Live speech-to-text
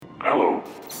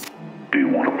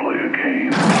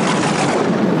shame.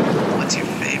 What's your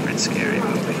favorite scary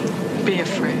movie? Be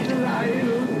afraid.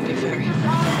 Be very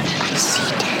afraid. See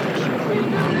dead people.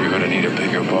 You're gonna need a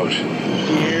bigger boat.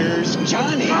 Here's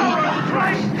Johnny. The power of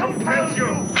Christ compels you!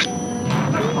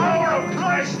 The power of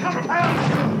Christ compels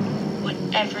you!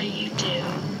 Whatever you do,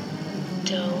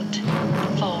 don't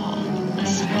fall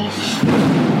asleep.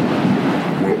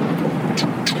 Welcome to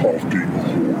Talking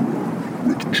Horror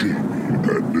with Jamie and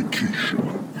Nikisha.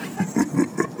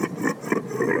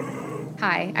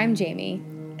 Hi, I'm Jamie.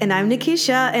 And I'm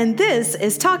Nikisha, and this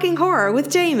is Talking Horror with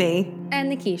Jamie.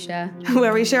 And Nikisha.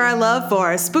 Where we share our love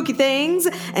for spooky things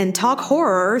and talk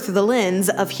horror through the lens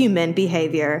of human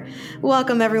behavior.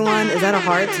 Welcome, everyone. Is that a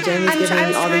heart? Jamie's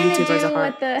giving all the YouTubers a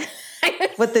heart.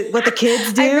 What the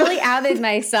kids do? I really outed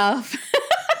myself.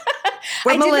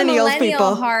 We're I did the millennial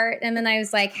people. heart, and then I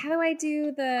was like, how do I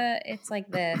do it's like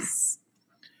this.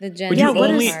 The gender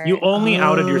you only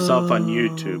outed yourself on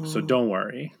YouTube, so don't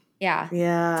worry. Yeah.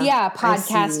 Yeah,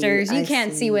 podcasters. You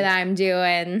can't see what I'm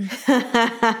doing.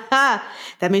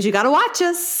 That means you got to watch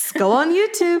us. Go on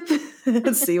YouTube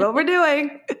and see what we're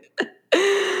doing.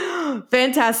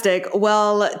 Fantastic.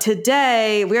 Well,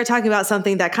 today we are talking about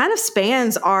something that kind of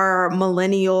spans our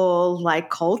millennial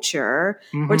culture.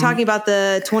 Mm-hmm. We're talking about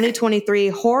the 2023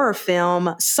 horror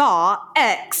film Saw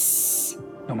X.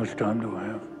 How much time do I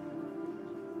have?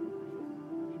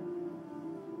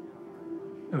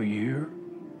 A year?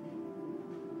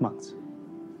 Months,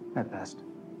 at best.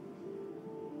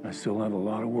 I still have a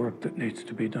lot of work that needs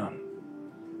to be done.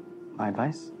 My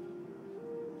advice?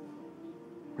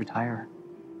 Retire.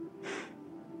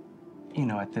 You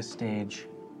know, at this stage,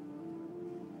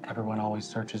 everyone always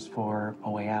searches for a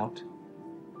way out.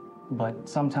 But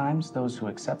sometimes those who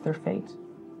accept their fate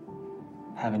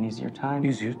have an easier time.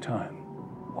 Easier time?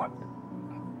 What?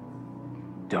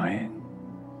 Dying?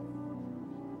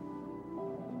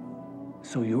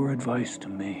 So your advice to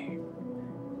me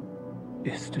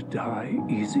is to die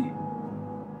easy?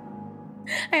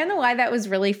 I don't know why that was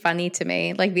really funny to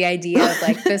me. Like the idea of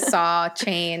the Saw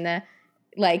chain,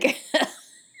 we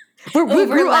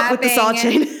grew up with the Saw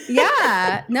chain.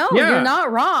 Yeah. No, You're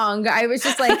not wrong. I was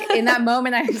just in that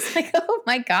moment, I was like, oh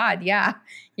my God, yeah,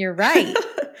 you're right.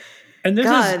 And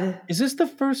is this the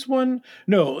first one?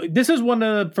 No, this is one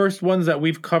of the first ones that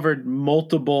we've covered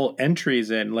multiple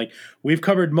entries in. We've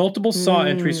covered multiple Saw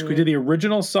entries. We did the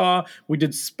original Saw, we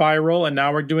did Spiral, and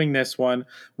now we're doing this one.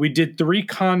 We did 3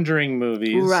 Conjuring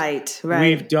movies. Right.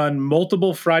 We've done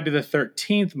multiple Friday the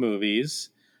 13th movies.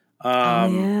 Are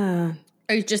you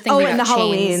just thinking about the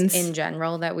chains Halloweens in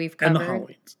general that we've covered? And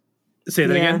the Halloweens. Say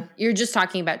that again? You're just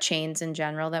talking about chains in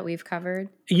general that we've covered?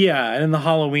 Yeah, and in the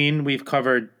Halloween, we've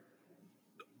covered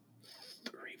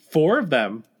 4 of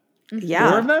them. Yeah.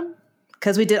 4 of them?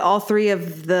 Because we did all 3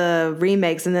 of the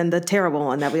remakes and then the terrible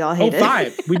one that we all hated.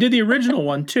 5. We did the original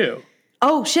one too.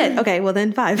 Oh, shit. Okay, well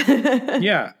then 5.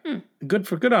 Yeah.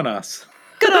 Good on us.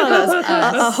 Good on us.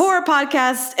 A horror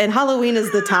podcast, and Halloween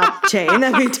is the top chain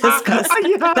that we discussed.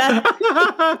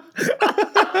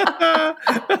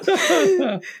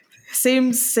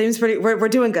 Seems pretty. We're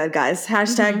doing good, guys.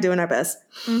 Hashtag doing our best.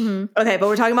 Mm-hmm. Okay, but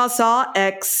we're talking about Saw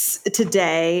X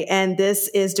today, and this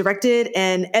is directed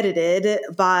and edited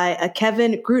by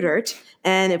Kevin Grudert,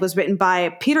 and it was written by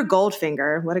Peter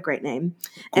Goldfinger. What a great name!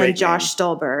 And Josh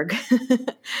Stolberg.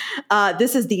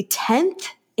 This is the 10th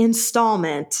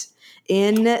installment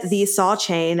in the Saw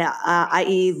chain,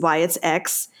 i.e., why it's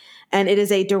X. And it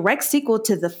is a direct sequel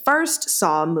to the first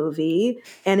Saw movie,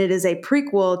 and it is a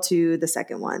prequel to the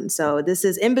second one. So this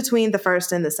is in between the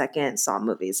first and the second Saw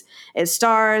movies. It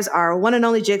stars our one and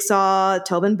only Jigsaw,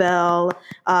 Tobin Bell,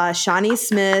 Shawnee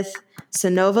Smith,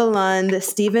 Sonova Lund,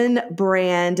 Stephen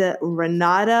Brand,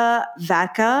 Renata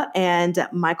Vaca, and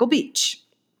Michael Beach.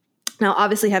 Now,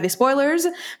 obviously, heavy spoilers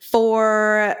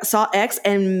for Saw X,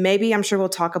 and maybe I'm sure we'll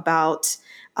talk about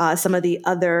some of the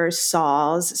other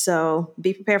Saws. So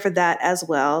be prepared for that as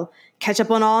well. Catch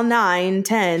up on all 9,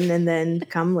 10, and then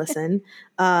come listen.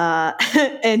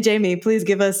 And Jamie, please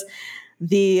give us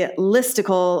the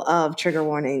listicle of trigger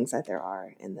warnings that there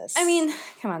are in this. I mean,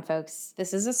 come on, folks.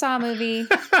 This is a Saw movie.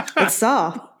 It's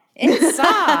Saw. It's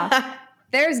Saw.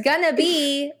 There's gonna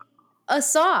be a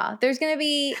Saw. There's gonna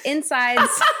be insides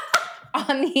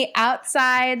on the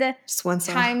outside. Just one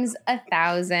Saw. Times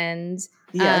 1,000.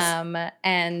 Yes.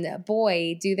 And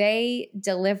boy, do they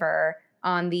deliver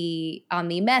on the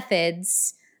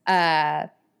methods.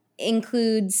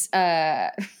 Includes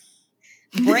brain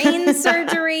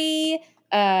surgery,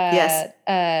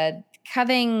 yes.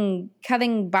 Cutting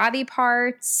body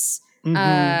parts,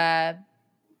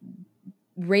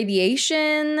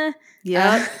 radiation,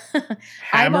 yeah,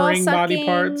 hammering body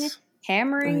parts.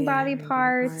 hammering body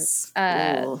parts,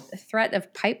 threat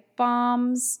of pipe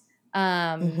bombs,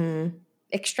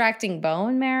 extracting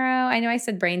bone marrow. I know I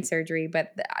said brain surgery,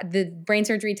 but the brain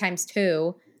surgery times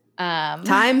 2.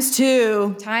 Times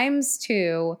 2.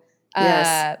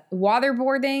 Yes.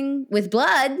 Waterboarding with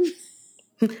blood.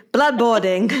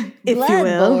 Bloodboarding, if you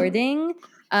will. Bloodboarding.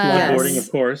 Bloodboarding,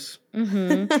 of course.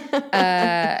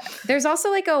 There's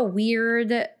also like a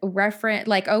weird reference,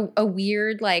 like a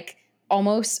weird, like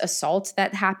almost assault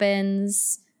that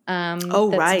happens. That's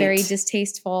very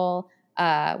distasteful,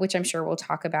 which I'm sure we'll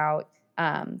talk about.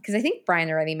 Because I think Brian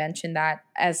already mentioned that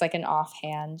as like an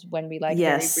offhand when we very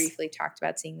briefly talked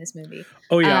about seeing this movie.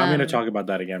 Oh yeah, I'm going to talk about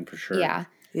that again for sure.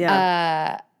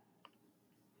 Yeah.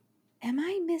 Am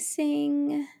I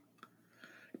missing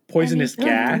poisonous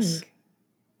gas?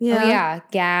 Yeah. Oh yeah,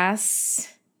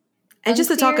 gas. And just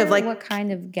the talk of like what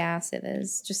kind of gas it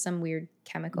is, just some weird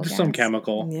chemical. Just some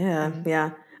chemical. Yeah.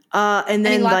 And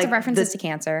then lots of references to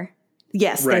cancer.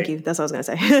 Yes, thank you. That's what I was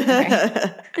going to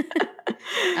say.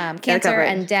 Cancer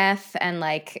and death and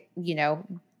like,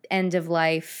 end of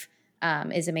life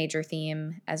is a major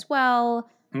theme as well.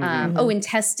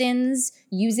 Intestines,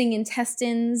 using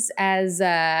intestines as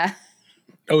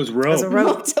as a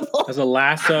rope. As a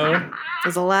lasso.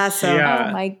 Yeah.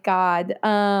 Oh my God.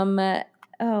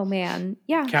 Oh man.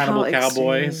 Yeah. Cannibal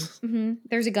Cowboys.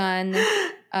 There's a gun.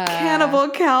 Cannibal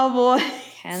Cowboy.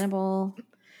 Cannibal.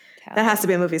 That has to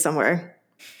be a movie somewhere.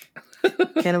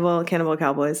 Cannibal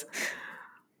Cowboys.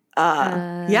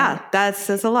 That's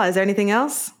a lot. Is there anything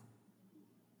else?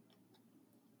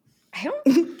 I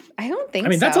don't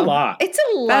think so. That's a lot. It's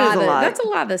a lot. That's a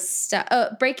lot of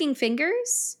stuff. Breaking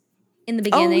fingers in the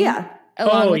beginning. Oh, yeah.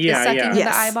 Along with the sucking of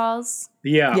the eyeballs.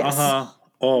 Yeah. Yes.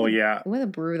 Oh, yeah. What a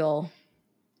brutal.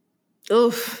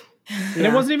 Oof. And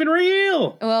it wasn't even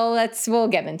real. Well, we'll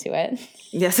get into it.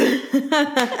 Yes.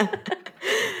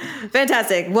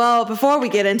 Fantastic. Well, before we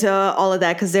get into all of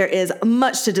that, because there is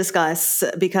much to discuss,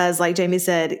 because like Jamie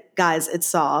said, guys, it's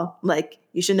Saw. Like,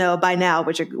 you should know by now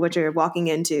what you're walking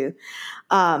into.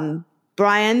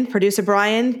 Producer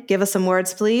Brian, give us some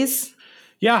words, please.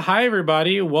 Yeah, hi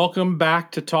everybody. Welcome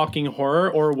back to Talking Horror,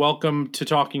 or welcome to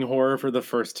Talking Horror for the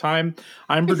first time.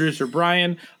 I'm producer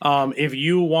Brian. If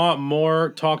you want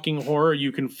more Talking Horror,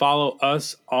 you can follow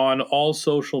us on all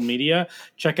social media.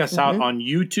 Check us out on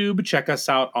YouTube. Check us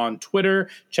out on Twitter.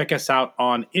 Check us out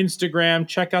on Instagram.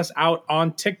 Check us out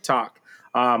on TikTok.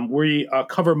 We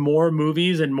cover more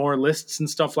movies and more lists and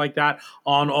stuff like that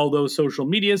on all those social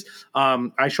medias.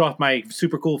 I show off my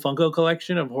super cool Funko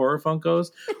collection of horror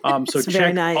Funkos. So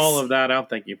check all of that out.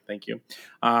 Thank you.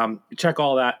 Check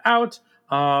all that out.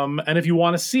 And if you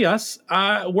want to see us,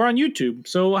 we're on YouTube.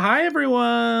 So hi,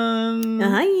 everyone.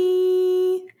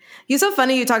 Hi. You're so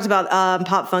funny you talked about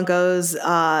Pop Funkos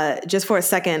just for a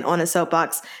second on a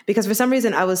soapbox, because for some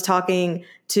reason I was talking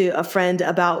to a friend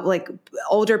about like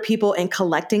older people and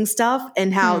collecting stuff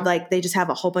and how like they just have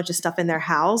a whole bunch of stuff in their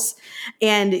house.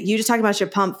 And you just talking about your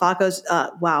Pump Funkos.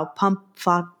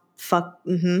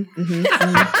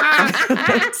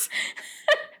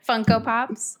 Funko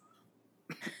Pops.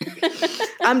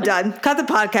 I'm done. Cut the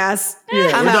podcast.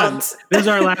 Yeah, I'm out. Done. This is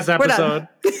our last episode.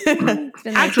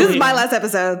 Actually, this is my last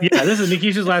episode. Yeah, this is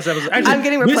Nikisha's last episode. Actually, I'm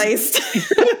getting replaced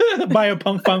by a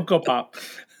Funko Pop.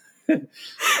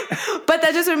 But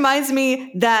that just reminds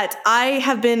me that I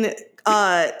have been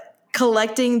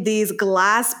collecting these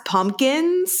glass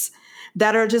pumpkins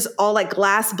that are just all like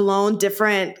glass blown,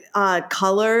 different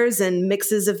colors and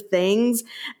mixes of things.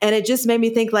 And it just made me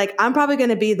think like, I'm probably going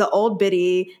to be the old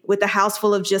biddy with a house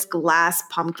full of just glass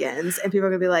pumpkins. And people are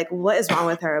going to be like, what is wrong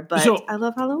with her? But I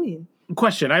love Halloween.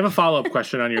 Question. I have a follow-up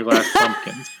question on your glass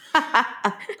pumpkins.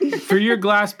 For your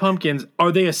glass pumpkins,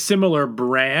 are they a similar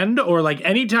brand? Or like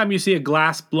anytime you see a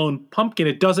glass blown pumpkin,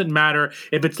 it doesn't matter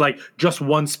if it's like just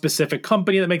one specific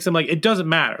company that makes them, like, it doesn't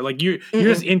matter. Like you're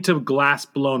just into glass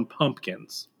blown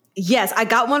pumpkins. Yes, I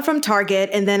got one from Target,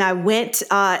 and then I went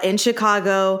in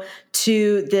Chicago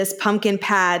to this pumpkin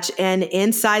patch, and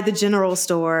inside the general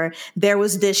store, there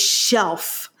was this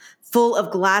shelf full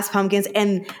of glass pumpkins.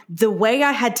 And the way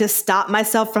I had to stop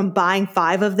myself from buying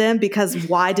 5 of them, because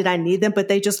why did I need them? But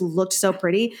they just looked so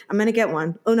pretty. I'm going to get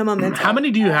one. Uno momento. How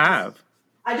many do you have?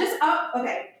 I just,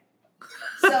 okay.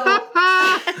 So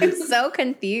I'm so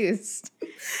confused.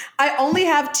 I only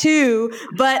have 2,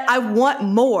 but I want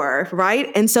more, right?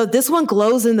 And so this one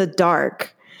glows in the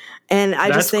dark. And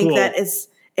I just think that it's,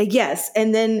 yes.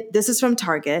 And then this is from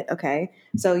Target. Okay.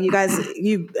 So you guys,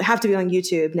 you have to be on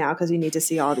YouTube now because you need to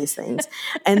see all these things.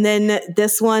 And then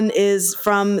this one is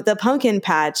from the pumpkin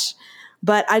patch,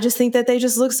 but I just think that they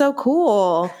just look so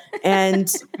cool.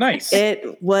 And nice.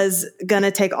 It was going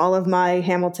to take all of my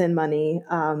Hamilton money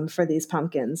for these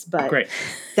pumpkins. But great.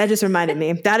 That just reminded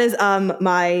me. That is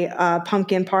my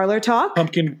pumpkin parlor talk.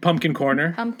 Pumpkin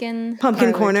corner. Pumpkin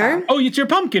corner. Talk. Oh, it's your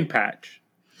pumpkin patch.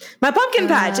 My pumpkin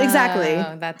patch, exactly.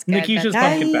 Oh, that's good. Nikisha's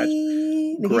pumpkin patch.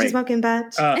 Nikisha's pumpkin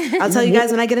patch. I'll tell you guys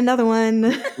when I get another one.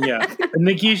 Yeah.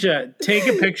 Nikisha, take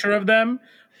a picture of them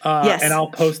yes. and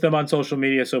I'll post them on social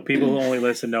media so people who only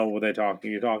listen know what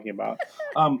you're talking about.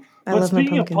 But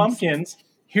speaking of pumpkins,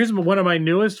 here's one of my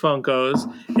newest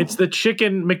Funkos. It's the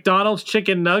McDonald's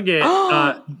chicken nugget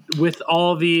with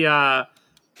all the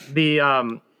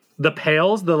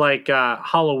pails, the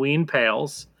Halloween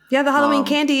pails. Yeah, the Halloween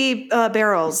candy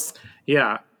barrels.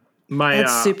 Yeah.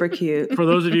 That's super cute. For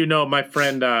those of you who know, my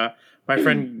friend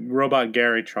Robot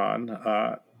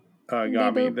Garytron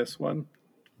got me this one.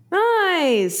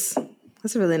 Nice.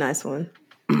 That's a really nice one.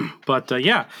 But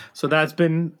yeah, so that's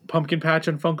been Pumpkin Patch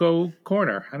and Funko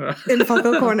Corner. I don't know. In the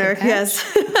Funko Corner, yes.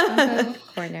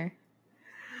 Funko Corner.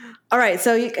 All right,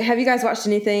 so have you guys watched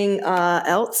anything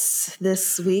else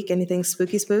this week? Anything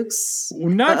spooky spooks?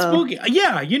 Not spooky.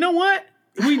 Yeah, you know what?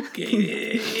 We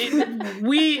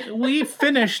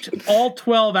finished all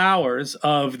 12 hours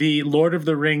of the Lord of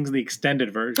the Rings, the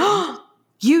extended version.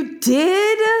 You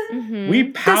did? Mm-hmm.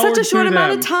 We powered That's such a short through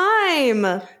amount of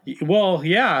time. Well,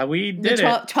 yeah, we did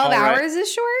it. 12 hours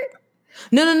is short?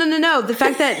 No. The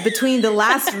fact that between the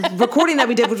last recording that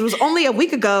we did, which was only a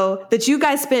week ago, that you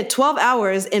guys spent 12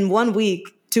 hours in 1 week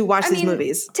to watch these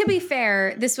movies. To be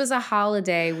fair, this was a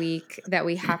holiday week that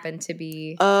we happened to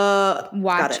be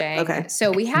watching. Okay.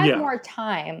 So we had more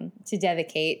time to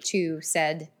dedicate to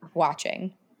said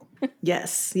watching.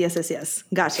 Yes.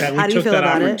 Gotcha. Yeah, How do you feel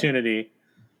about it?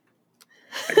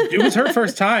 It was her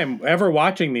first time ever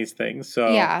watching these things.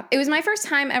 So yeah, it was my first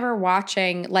time ever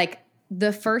watching like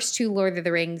the first two Lord of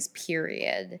the Rings,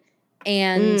 period.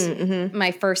 And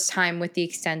my first time with the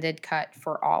extended cut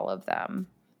for all of them.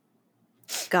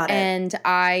 Got it. And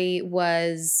I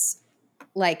was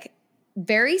like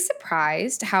very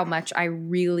surprised how much I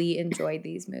really enjoyed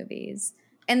these movies.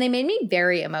 And they made me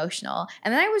very emotional.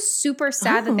 And then I was super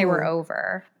sad that they were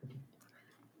over.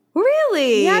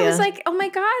 Really? Yeah, I was like, oh my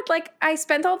God, like I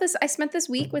spent this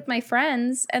week with my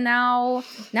friends and now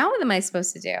what am I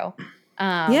supposed to do?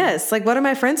 Yes, like what are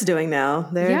my friends doing now?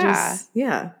 They're just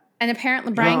And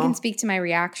apparently Brian can speak to my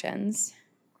reactions.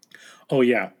 Oh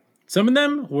yeah. Some of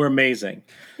them were amazing.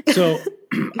 So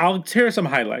I'll share some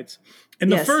highlights. In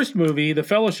the first movie, The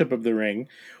Fellowship of the Ring,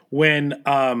 when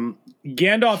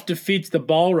Gandalf defeats the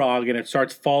Balrog and it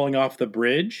starts falling off the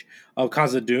bridge of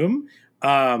Khazad-dûm,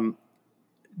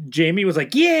 Jamie was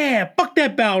like, yeah, fuck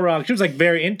that Balrog. She was like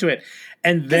very into it.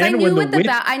 And then I knew what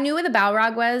the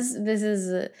Balrog was. This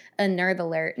is a nerd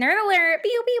alert. Nerd alert.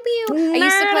 Pew, pew, pew.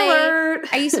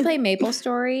 I used to play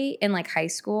MapleStory in like high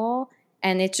school.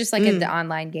 And it's just like the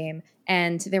online game.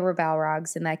 And there were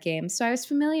Balrogs in that game. So I was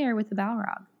familiar with the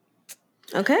Balrog.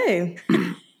 Okay.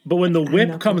 But when the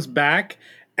whip comes back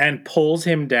and pulls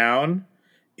him down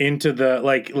into the,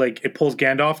 like it pulls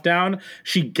Gandalf down,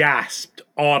 she gasped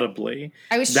audibly.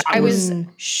 I was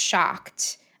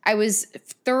shocked. I was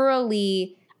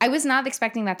not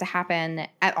expecting that to happen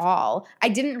at all. I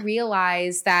didn't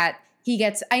realize that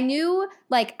I knew,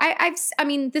 like,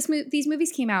 these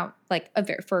movies came out, like,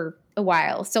 for a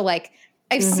while. So, like,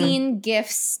 I've seen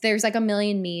GIFs. There's, like, a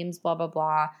million memes, blah, blah,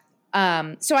 blah.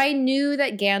 So I knew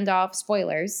that Gandalf,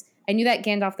 spoilers, I knew that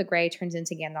Gandalf the Grey turns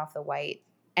into Gandalf the White.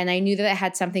 And I knew that it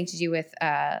had something to do with,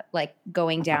 like,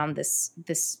 going down this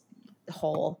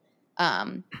hole.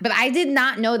 But I did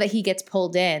not know that he gets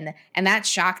pulled in. And that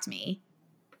shocked me.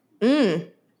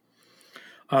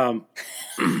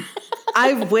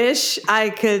 I wish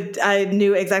I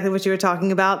knew exactly what you were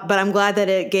talking about, but I'm glad that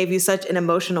it gave you such an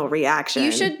emotional reaction.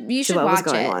 You should watch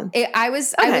it. I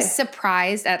was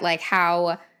surprised at like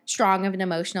how strong of an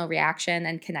emotional reaction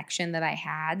and connection that I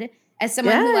had as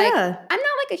someone who like I'm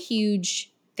not like a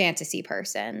huge fantasy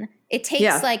person. It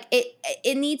takes like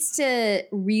it needs to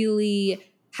really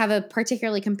have a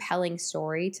particularly compelling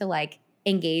story to like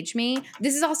engage me.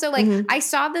 This is also like I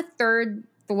saw the third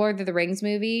Lord of the Rings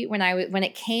movie when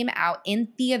it came out in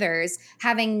theaters,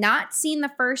 having not seen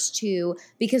the first two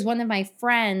because one of my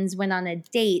friends went on a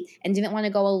date and didn't want to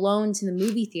go alone to the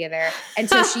movie theater, and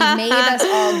so she made us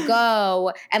all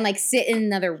go and like sit in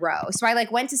another row. So I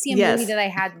like went to see a movie that I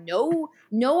had no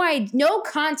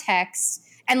context,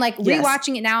 and like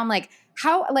rewatching it now, I'm like,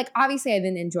 how, like, obviously I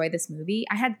didn't enjoy this movie.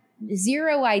 I had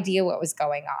zero idea what was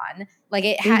going on. Like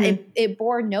it had, it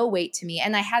bore no weight to me,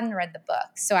 and I hadn't read the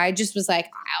book. So I just was like,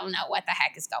 I don't know what the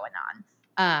heck is going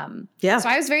So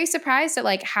I was very surprised at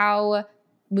like how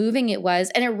moving it was,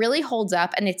 and it really holds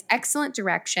up, and it's excellent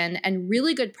direction and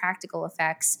really good practical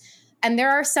effects. And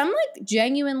there are some like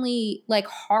genuinely like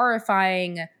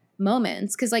horrifying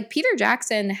moments because like Peter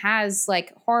Jackson has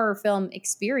like horror film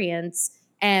experience.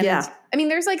 And I mean,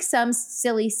 there's like some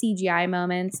silly CGI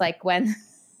moments, like when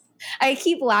I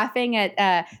keep laughing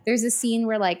at, there's a scene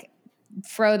where like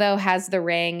Frodo has the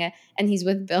ring and he's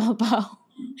with Bilbo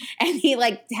and he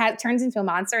like turns into a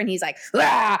monster and he's like,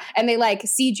 ah! And they like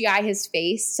CGI his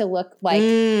face to look like,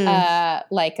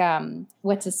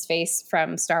 what's his face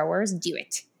from Star Wars? Do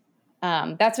it.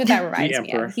 That's what that reminds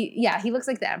me of. He looks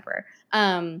like the Emperor.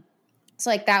 So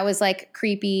like that was like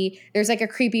creepy. There's like a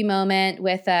creepy moment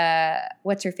with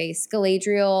what's her face?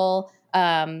 Galadriel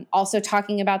also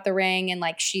talking about the ring, and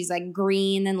like she's like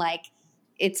green, and like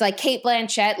it's like Cate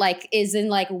Blanchett like is in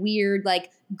like weird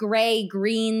like gray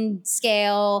green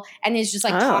scale and is just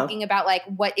like talking about like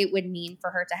what it would mean for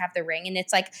her to have the ring. And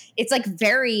it's like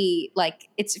very like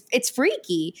it's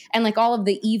freaky, and like all of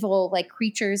the evil like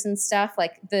creatures and stuff,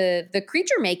 like the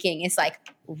creature making is like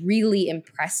really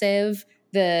impressive.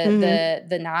 The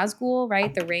Nazgul,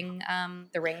 right? The ring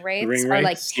wraiths are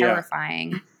like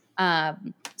terrifying.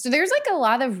 So there's like a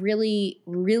lot of really,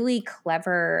 really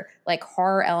clever like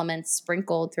horror elements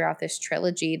sprinkled throughout this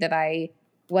trilogy that I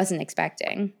wasn't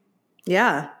expecting.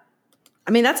 Yeah.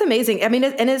 I mean, that's amazing. I mean,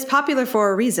 and it's popular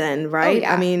for a reason, right? Oh,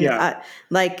 yeah. I mean,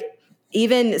 like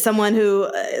even someone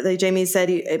who, like Jamie said,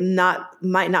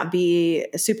 might not be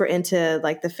super into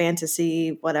like the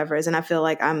fantasy whatevers, and I feel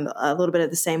like I'm a little bit of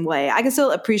the same way. I can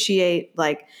still appreciate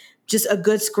like just a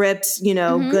good script, you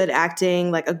know, good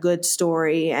acting, like a good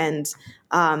story, and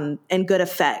good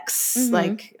effects,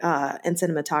 like and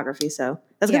cinematography. So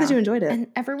that's good that you enjoyed it. And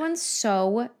everyone's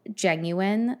so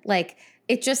genuine. Like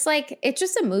it's just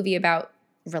a movie about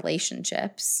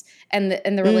relationships, and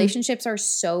the relationships are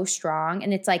so strong,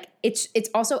 and it's like it's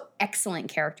also excellent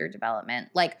character development,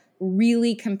 like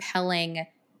really compelling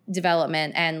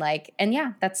development, and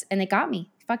it got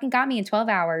me, fucking got me in 12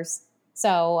 hours.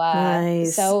 So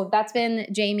nice. So that's been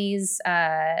Jamie's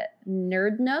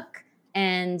Nerd Nook,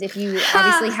 and if you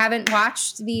obviously haven't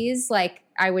watched these, like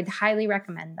I would highly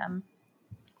recommend them.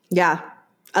 Yeah,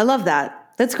 I love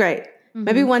that. That's great.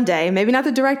 Maybe one day, maybe not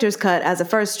the director's cut as a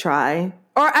first try.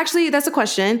 Or actually, that's a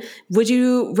question. Would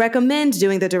you recommend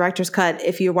doing the director's cut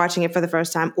if you're watching it for the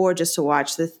first time, or just to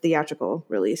watch the theatrical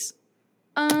release?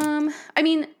 I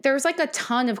mean, there's like a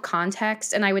ton of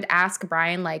context, and I would ask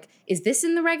Brian, like, is this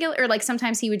in the regular? Or like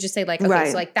sometimes he would just say like,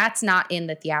 okay, so like that's not in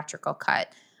the theatrical cut.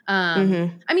 I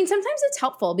mean, sometimes it's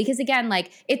helpful because again,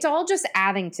 like it's all just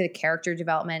adding to the character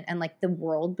development and like the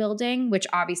world building, which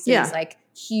obviously is like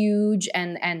huge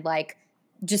and like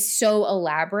just so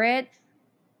elaborate.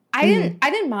 I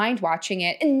didn't mind watching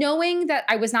it, and knowing that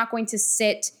I was not going to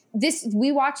sit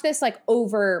we watched this like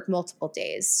over multiple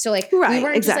days. So like we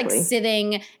weren't just like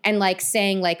sitting and like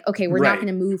saying like, okay, we're not going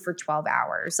to move for 12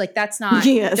 hours. Like that's not,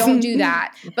 don't do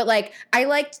that. But like, I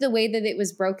liked the way that it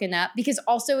was broken up, because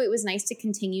also it was nice to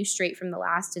continue straight from the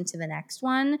last into the next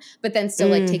one, but then still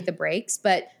like take the breaks.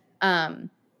 But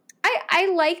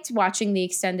I liked watching the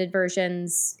extended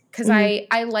versions because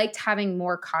I liked having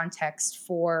more context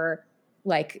for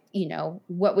like, you know,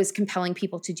 what was compelling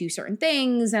people to do certain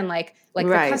things, and like the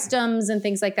customs and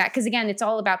things like that. Because again, it's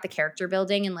all about the character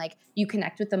building, and like you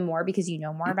connect with them more because you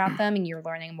know more about them, and you're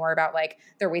learning more about like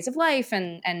their ways of life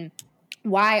and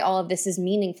why all of this is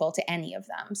meaningful to any of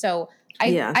them. So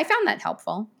I found that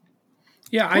helpful.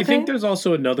 Yeah, I think there's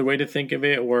also another way to think of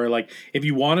it, where like if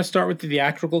you want to start with the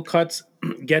theatrical cuts,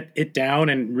 get it down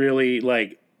and really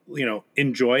like, you know,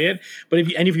 enjoy it. But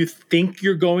if you think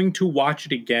you're going to watch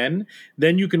it again,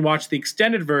 then you can watch the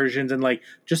extended versions and like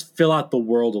just fill out the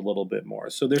world a little bit more.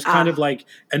 So there's kind of like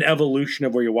an evolution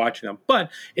of where you're watching them.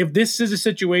 But if this is a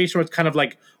situation where it's kind of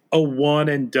like a one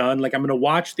and done, like I'm going to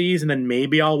watch these and then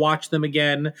maybe I'll watch them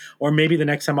again, or maybe the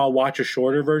next time I'll watch a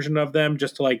shorter version of them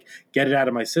just to like get it out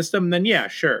of my system, then yeah,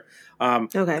 sure.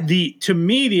 To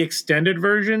me, the extended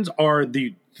versions are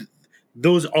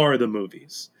those are the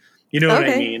movies. You know what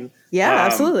I mean? Yeah,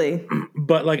 absolutely.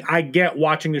 But like, I get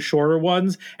watching the shorter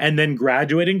ones and then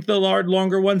graduating to the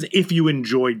longer ones if you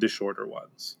enjoyed the shorter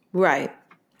ones. Right.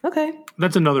 Okay.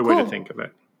 That's another way to think of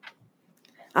it.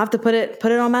 I'll have to put it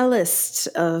on my list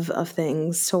of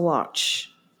things to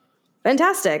watch.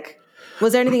 Fantastic.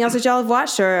 Was there anything else that y'all have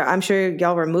watched, or I'm sure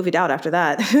y'all were movied out after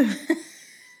that?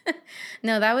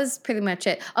 No, that was pretty much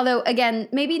it. Although, again,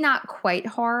 maybe not quite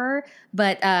horror,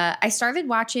 but I started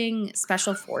watching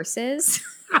Special Forces.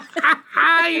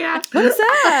 Yeah. What is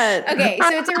that? Okay, so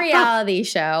it's a reality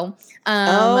show.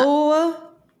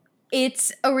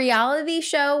 It's a reality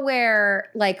show where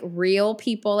like real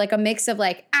people, like a mix of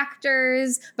like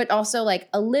actors, but also like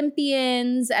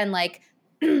Olympians and like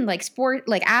like sport,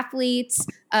 like athletes,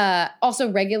 also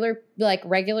not regular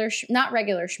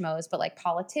schmoes, but like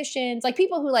politicians, like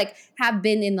people who like have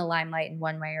been in the limelight in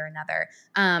one way or another,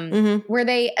 where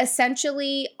they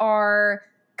essentially are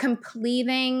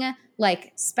completing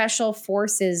like special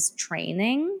forces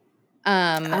training.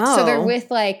 So they're with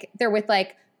like,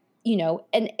 you know,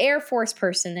 an Air Force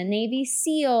person, a Navy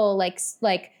SEAL,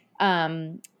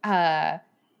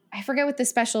 I forget what the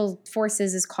special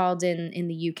forces is called in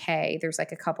the UK. There's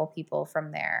like a couple people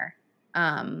from there.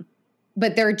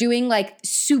 But they're doing like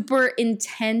super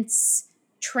intense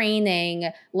training.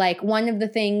 Like one of the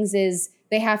things is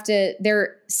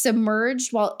they're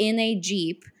submerged while in a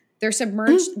Jeep. They're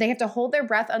submerged. They have to hold their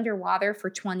breath underwater for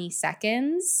 20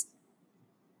 seconds.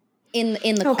 In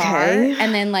the car,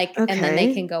 and then and then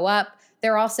they can go up.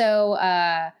 They're also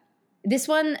this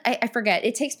one I forget.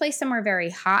 It takes place somewhere very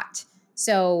hot,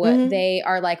 so they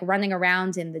are like running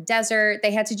around in the desert.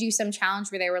 They had to do some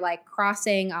challenge where they were like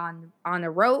crossing on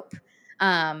a rope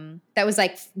that was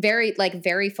like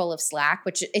very full of slack,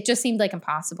 which it just seemed like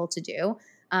impossible to do.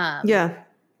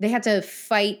 They had to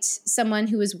fight someone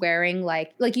who was wearing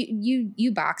like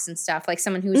you box and stuff, like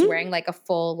someone who was wearing like a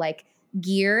full like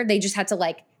gear. They just had to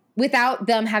like, without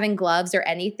them having gloves or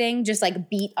anything, just like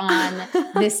beat on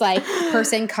this like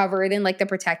person covered in like the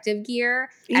protective gear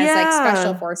as like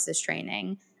special forces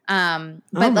training. But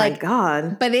my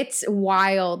God. But it's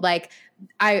wild. Like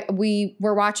we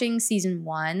were watching season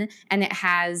 1 and it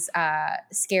has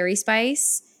Scary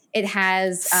Spice. It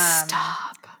has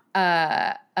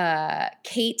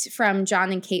Kate from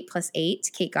John and Kate Plus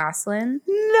 8, Kate Gosselin.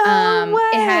 No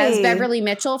way. It has Beverly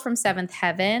Mitchell from Seventh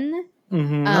Heaven.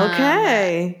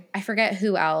 Okay. I forget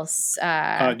who else.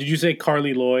 Did you say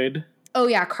Carly Lloyd? Oh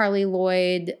yeah, Carly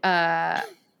Lloyd.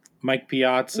 Mike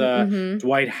Piazza,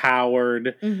 Dwight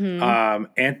Howard,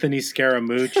 Anthony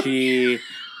Scaramucci.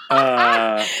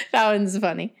 That one's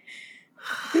funny.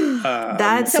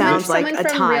 That sounds like someone a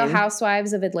from time. Real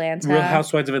Housewives of Atlanta. Real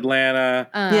Housewives of Atlanta.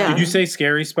 Did you say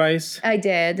Scary Spice? I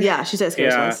did. Yeah, she said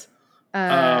Scary Spice.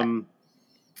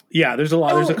 Yeah, there's a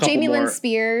lot. There's a couple Jamie more. Lynn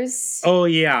Spears. Oh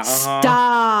yeah.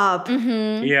 Stop.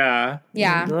 Yeah.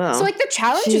 Yeah. Wow. So like the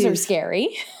challenges are scary.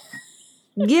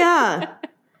 Yeah.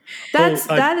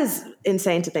 That is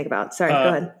insane to think about. Sorry, go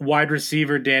ahead. Wide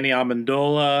receiver Danny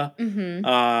Amendola.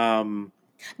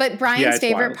 But Brian's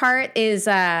favorite part is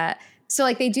so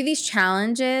like they do these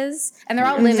challenges and they're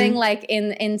all living like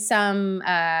in some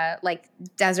like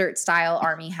desert style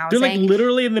army housing. They're like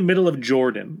literally in the middle of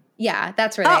Jordan. Yeah,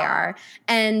 that's where they are.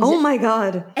 And oh my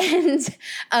God. And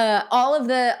all of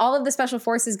the special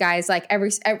forces guys like every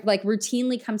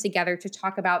routinely come together to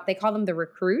talk about, they call them the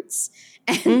recruits.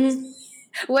 And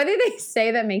what do they say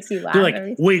that makes you laugh? They're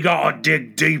like, we gotta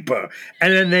dig deeper.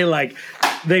 And then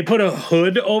they put a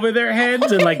hood over their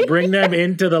heads and like bring them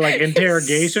into the like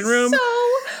interrogation room. So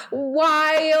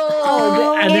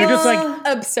wild. And they're just like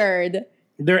absurd.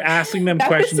 They're asking them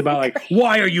questions about like,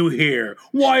 why are you here?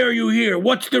 Why are you here?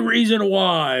 What's the reason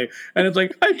why? And it's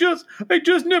like, I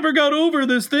just never got over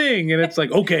this thing. And it's like,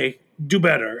 okay, do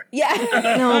better. Yeah.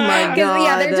 Oh my God.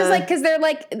 Yeah, they're just like, because they're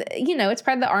like, you know, it's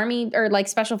part of the army or like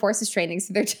special forces training.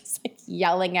 So they're just like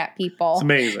yelling at people. It's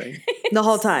amazing. The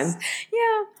whole time.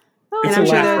 Yeah. And I'm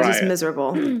sure they're just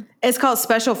miserable. It's called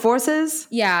Special Forces?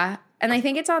 Yeah. And I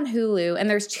think it's on Hulu, and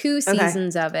there's 2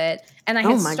 seasons of it. And I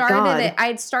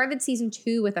had started season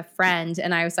 2 with a friend,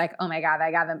 and I was like, oh my God, I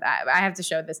have to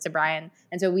show this to Brian.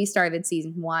 And so we started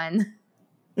season 1.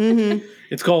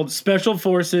 It's called Special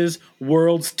Forces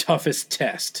World's Toughest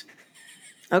Test.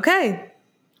 Okay.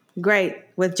 Great.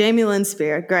 With Jamie Lynn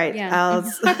Spears. Great. Yeah.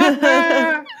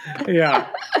 Yeah.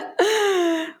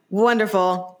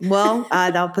 Wonderful. Well,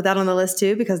 I'll put that on the list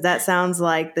too, because that sounds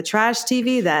like the trash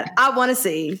TV that I want to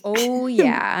see. Oh,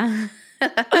 yeah.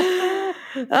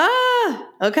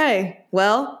 Okay.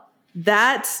 Well,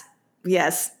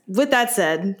 yes. With that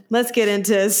said, let's get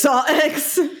into Saw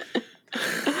X.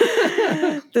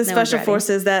 The special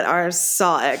forces that are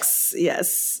Saw X.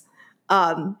 Yes.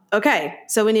 Okay.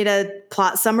 So we need a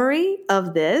plot summary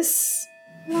of this.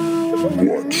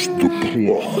 What's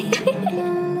the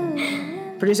plot?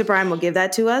 Producer Brian will give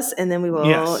that to us, and then we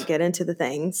will get into the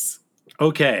things.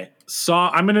 Okay. Saw.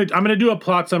 I'm gonna do a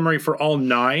plot summary for all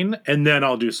 9, and then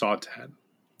I'll do Saw 10.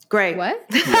 Great. What?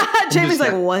 Jamie's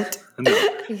like, what? No,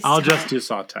 I'll just do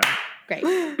Saw 10.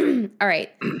 Great. All right.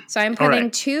 So I'm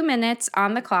putting 2 minutes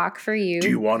on the clock for you. Do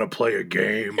you want to play a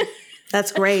game?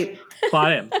 That's great.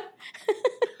 Plot in.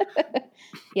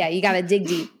 Yeah, you got to dig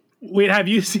deep. Wait, have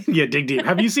you seen? Yeah, dig deep.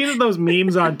 Have you seen those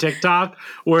memes on TikTok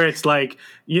where it's like,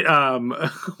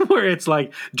 where it's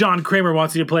like John Kramer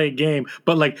wants you to play a game,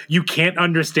 but like you can't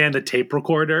understand the tape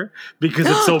recorder because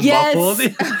it's so muffled.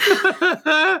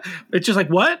 It's just like,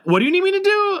 what? What do you need me to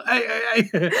do?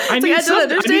 I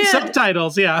need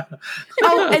subtitles. Yeah.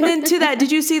 Oh, and then to that,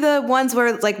 did you see the ones where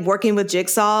it's like working with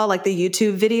Jigsaw, like the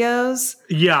YouTube videos?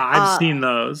 Yeah, I've seen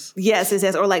those. Yes.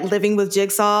 Or like living with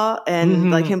Jigsaw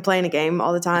and like him playing a game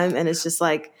all the time. And it's just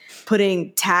like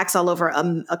putting tacks all over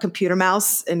a computer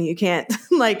mouse and you can't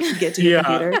like get to your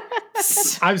computer.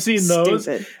 I've seen those.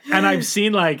 Stupid. And I've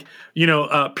seen like,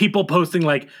 people posting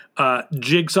like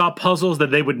jigsaw puzzles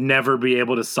that they would never be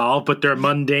able to solve, but they're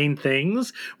mundane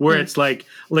things where it's like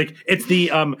it's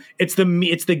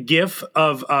the gif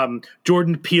of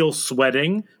Jordan Peele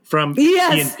sweating from Key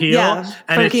and Peele.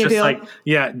 And it's just like,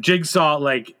 Jigsaw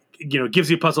like, gives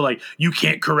you a puzzle like you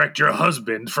can't correct your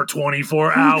husband for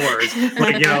 24 hours,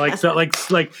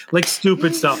 like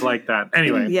stupid stuff like that.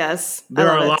 Anyway, yes, there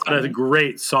are a lot of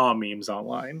great Saw memes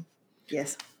online.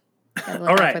 Yes,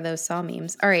 all right, for those Saw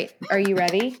memes. All right, are you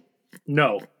ready?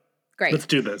 No, great. Let's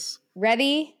do this.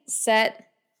 Ready, set,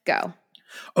 go.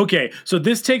 Okay, so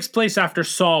this takes place after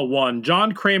Saw 1.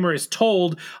 John Kramer is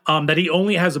told that he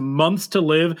only has months to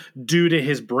live due to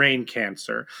his brain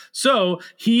cancer. So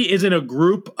he is in a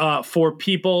group for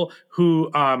people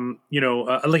who,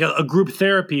 like a group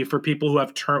therapy for people who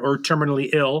have terminally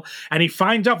ill. And he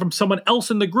finds out from someone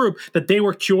else in the group that they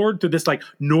were cured through this like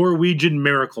Norwegian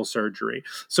miracle surgery.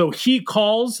 So he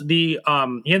calls he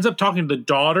ends up talking to the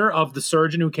daughter of the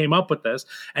surgeon who came up with this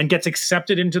and gets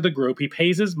accepted into the group. He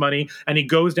pays his money and he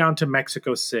goes down to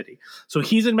Mexico City. So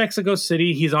he's in Mexico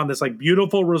City. He's on this like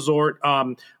beautiful resort.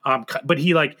 But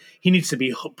he needs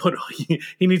to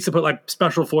put like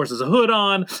special forces a hood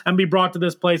on and be brought to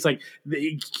this place. Like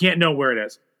he can't know where it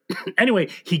is. Anyway,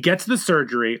 he gets the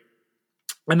surgery.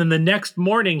 And then the next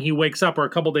morning he wakes up, or a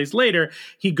couple days later,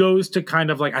 he goes to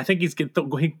kind of like, I think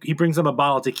he brings them a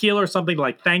bottle of tequila or something to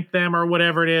like thank them or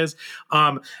whatever it is.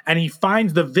 And he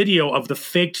finds the video of the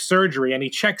faked surgery and he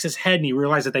checks his head and he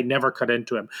realizes that they never cut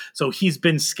into him. So he's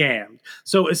been scammed.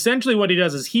 So essentially what he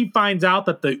does is he finds out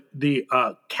that the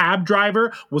cab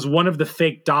driver was one of the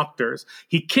fake doctors.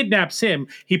 He kidnaps him.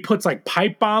 He puts like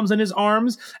pipe bombs in his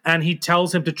arms and he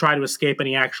tells him to try to escape, and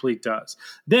he actually does.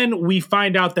 Then we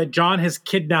find out that John has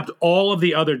kidnapped all of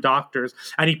the other doctors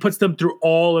and he puts them through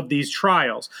all of these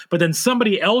trials. But then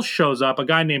somebody else shows up, a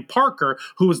guy named Parker,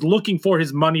 who was looking for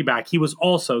his money back. He was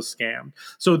also scammed.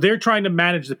 So they're trying to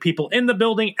manage the people in the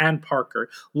building and Parker.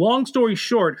 Long story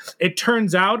short, it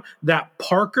turns out that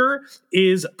Parker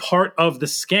is part of the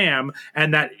scam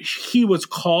and that he was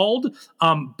called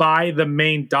by the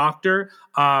main doctor.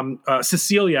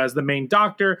 Cecilia is the main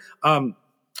doctor.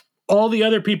 All the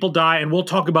other people die, and we'll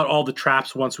talk about all the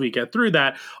traps once we get through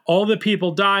that. All the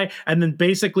people die, and then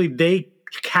basically they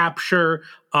capture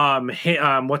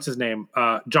what's his name?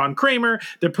 John Kramer.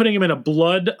 They're putting him in a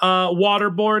blood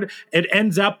waterboard. It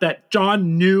ends up that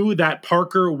John knew that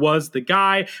Parker was the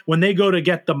guy. When they go to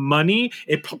get the money,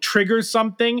 it triggers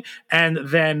something, and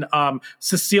then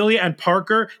Cecilia and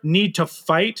Parker need to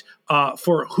fight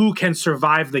for who can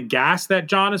survive the gas that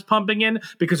John is pumping in,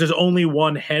 because there's only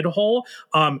one head hole.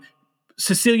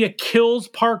 Cecilia kills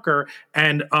Parker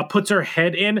and puts her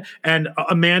head in, and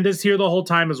Amanda's here the whole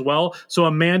time as well. So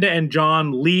Amanda and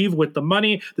John leave with the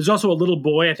money. There's also a little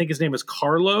boy, I think his name is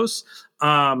Carlos,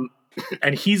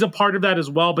 and he's a part of that as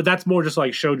well, but that's more just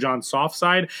like show John's soft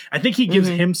side. I think he gives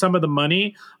him some of the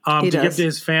money to give to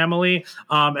his family,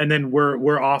 and then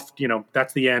we're off.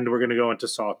 That's the end. We're going to go into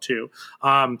Saw 2,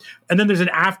 and then there's an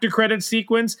after credit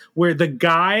sequence where the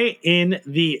guy in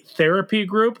the therapy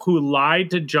group who lied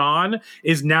to John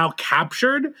is now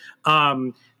captured.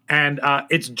 And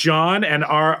it's John and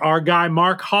our guy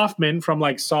Mark Hoffman from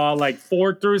like Saw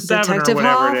 4 through 7 Detective or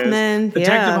whatever Hoffman. it is.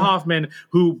 Detective Hoffman,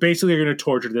 who basically are going to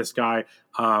torture this guy.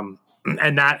 And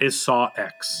that is Saw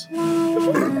X.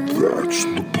 And that's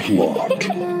the plot.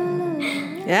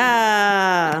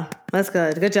 Yeah, that's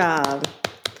good. Good job.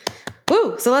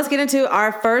 Woo! So let's get into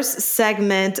our first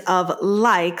segment of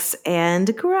likes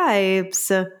and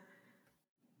gripes.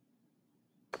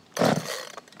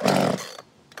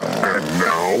 And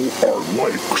now our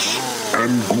likes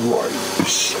and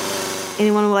gripes.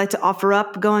 Anyone would like to offer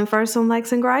up going first on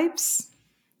likes and gripes?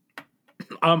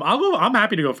 I'll go. I'm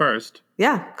happy to go first.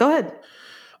 Yeah, go ahead.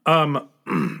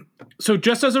 So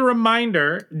just as a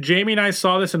reminder, Jamie and I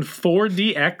saw this in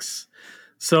 4DX.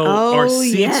 So our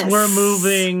seats were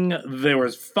moving. There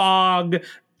was fog.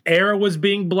 air was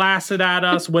being blasted at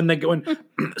us when they go in.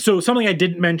 So something I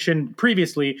didn't mention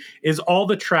previously is all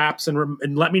the traps,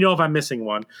 and let me know if I'm missing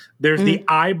one. There's the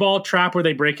eyeball trap where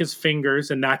they break his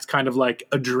fingers, and that's kind of like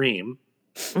a dream.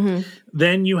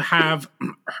 Then you have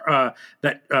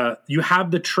you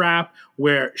have the trap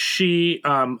where she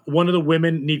one of the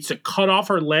women needs to cut off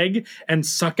her leg and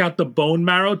suck out the bone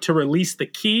marrow to release the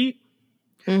key,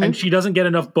 and she doesn't get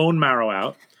enough bone marrow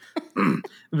out.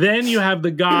 Then you have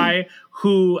the guy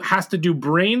who has to do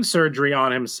brain surgery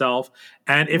on himself,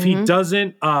 and if he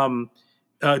doesn't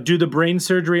do the brain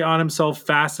surgery on himself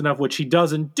fast enough, which he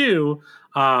doesn't do,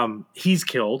 he's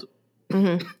killed.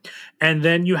 And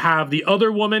then you have the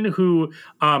other woman who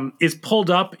is pulled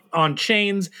up on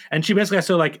chains, and she basically has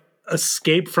to like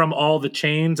escape from all the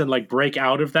chains and like break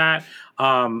out of that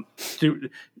from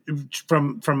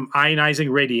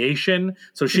ionizing radiation.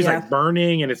 So she's like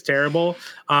burning, and it's terrible.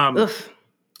 And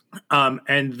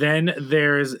then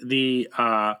there's the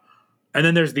blood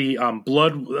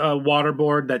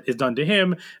waterboard that is done to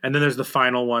him, and then there's the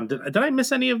final one. Did I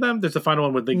miss any of them? There's the final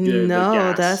one with the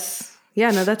gas.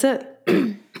 That's it.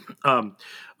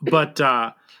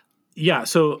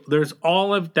 So there's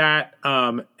all of that.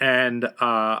 And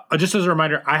just as a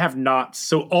reminder, I have not.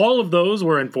 So all of those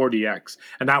were in 4DX,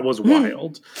 and that was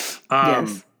wild.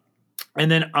 Yes. And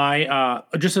then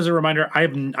just as a reminder,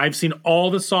 I've seen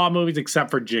all the Saw movies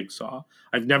except for Jigsaw.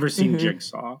 I've never seen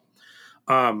Jigsaw.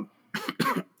 And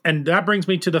that brings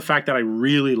me to the fact that I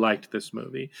really liked this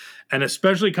movie, and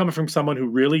especially coming from someone who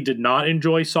really did not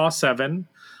enjoy Saw 7.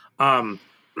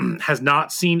 Has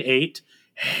not seen 8,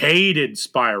 hated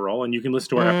Spiral, and you can listen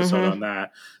to our episode on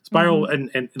that. Spiral,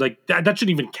 and like that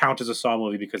shouldn't even count as a Saw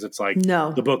movie because it's like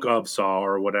the book of Saw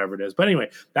or whatever it is. But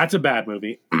anyway, that's a bad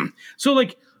movie. So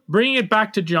like bringing it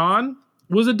back to John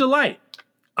was a delight.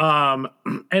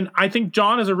 And I think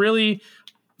John is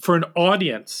for an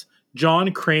audience,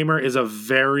 John Kramer is a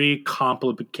very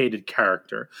complicated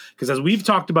character because, as we've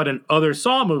talked about in other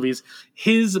Saw movies,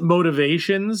 his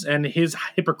motivations and his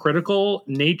hypocritical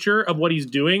nature of what he's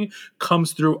doing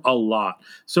comes through a lot.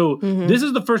 So this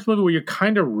is the first movie where you're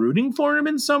kind of rooting for him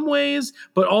in some ways,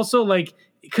 but also like,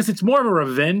 because it's more of a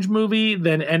revenge movie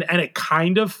and it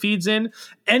kind of feeds in.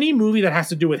 Any movie that has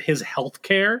to do with his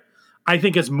healthcare, I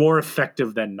think is more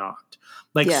effective than not.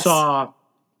 Like Saw.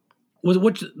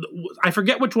 I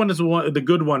forget which one is the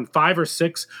good one, 5 or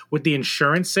 6 with the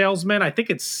insurance salesman. I think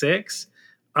it's 6,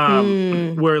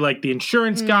 where like the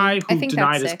insurance guy who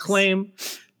denied his claim.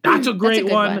 That's a great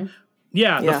one.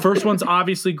 Yeah, the first one's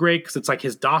obviously great because it's like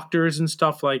his doctors and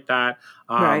stuff like that.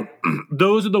 Right.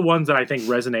 Those are the ones that I think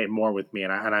resonate more with me,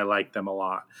 and I like them a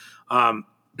lot.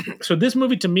 So this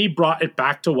movie to me brought it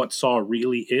back to what Saw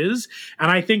really is. And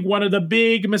I think one of the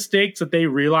big mistakes that they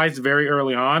realized very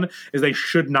early on is they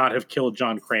should not have killed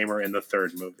John Kramer in the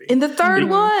third movie. In the third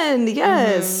one,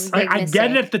 yes. I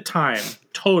get it at the time,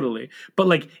 totally. But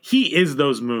like, he is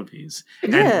those movies.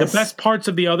 And the best parts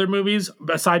of the other movies,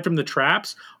 aside from the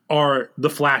traps, are the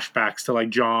flashbacks to like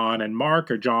John and Mark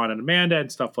or John and Amanda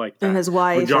and stuff like that. And his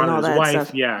wife John and all that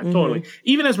stuff. Yeah, totally.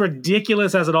 Even as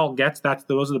ridiculous as it all gets,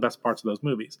 those are the best parts of those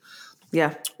movies.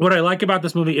 Yeah. What I like about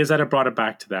this movie is that it brought it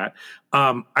back to that.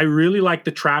 I really like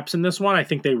the traps in this one. I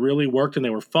think they really worked and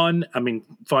they were fun. I mean,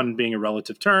 fun being a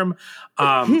relative term.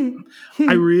 I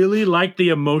really liked the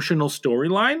emotional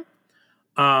storyline.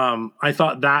 I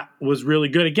thought that was really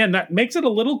good. Again, that makes it a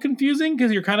little confusing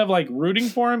because you're kind of like rooting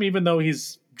for him, even though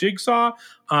he's Jigsaw.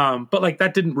 But like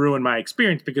that didn't ruin my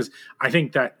experience because I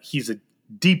think that he's a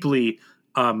deeply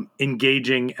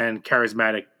engaging and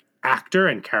charismatic actor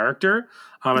and character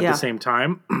at the same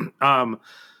time.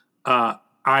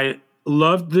 I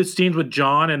loved the scenes with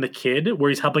John and the kid where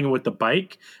he's helping him with the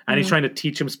bike and he's trying to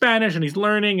teach him Spanish and he's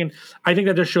learning. And I think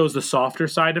that just shows the softer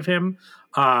side of him.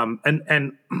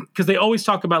 And because they always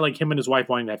talk about like him and his wife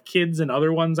wanting to have kids and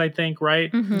other ones, I think, right?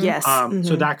 Yes.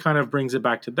 So that kind of brings it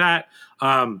back to that.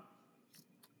 And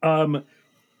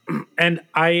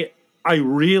I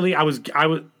was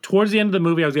towards the end of the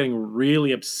movie, I was getting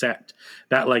really upset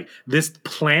that like this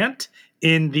plant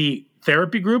in the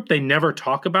therapy group they never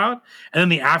talk about, and then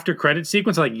the after credit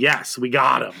sequence, like, yes, we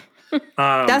got him.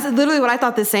 That's literally what I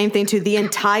thought the same thing too. The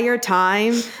entire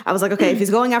time I was like, okay, if he's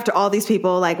going after all these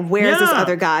people, like where's this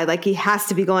other guy? Like he has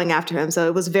to be going after him. So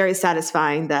it was very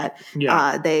satisfying that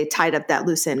they tied up that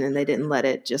loose end and they didn't let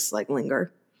it just like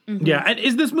linger. Yeah. And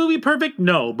is this movie perfect?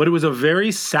 No, but it was a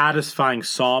very satisfying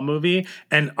Saw movie.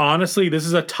 And honestly, this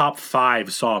is a top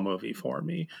 5 Saw movie for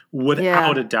me,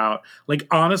 without a doubt. Like,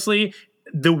 honestly,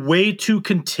 the way to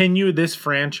continue this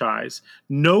franchise,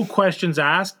 no questions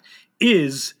asked,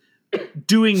 is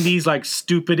doing these like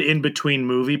stupid in between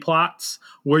movie plots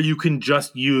where you can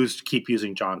just keep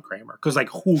using John Kramer. Because like,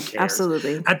 who cares?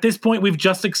 Absolutely. At this point, we've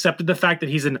just accepted the fact that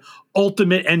he's an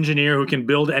ultimate engineer who can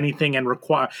build anything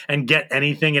and get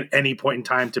anything at any point in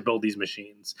time to build these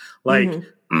machines. Like,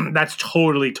 that's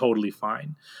totally, totally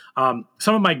fine.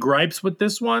 Some of my gripes with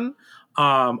this one,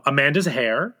 Amanda's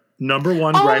hair. Number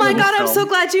one gripe. Oh my God, I'm so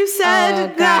glad you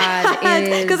said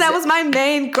that. Because that was my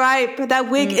main gripe.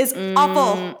 That wig is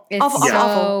awful. It's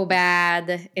awful.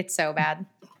 Bad. It's so bad.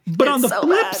 But on the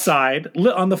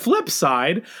flip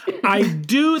side, I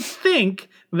do think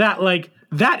that like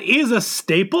that is a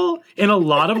staple in a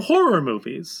lot of horror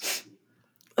movies.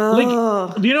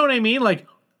 Like, do you know what I mean? Like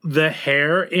the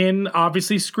hair in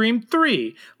obviously Scream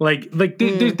 3. Like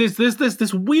there's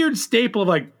this weird staple of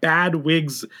like bad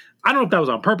wigs. I don't know if that was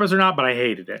on purpose or not, but I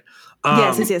hated it.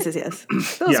 Yes.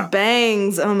 Those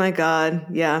bangs. Oh my God.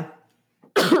 Yeah.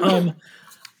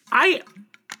 I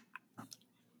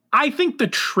think the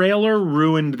trailer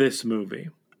ruined this movie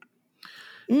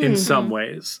in some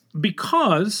ways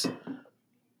because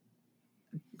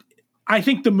I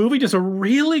think the movie does a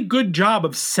really good job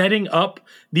of setting up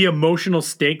the emotional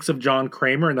stakes of John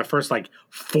Kramer in the first like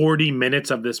 40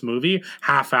 minutes of this movie,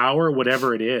 half hour,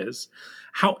 whatever it is.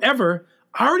 However,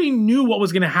 I already knew what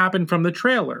was going to happen from the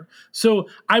trailer. So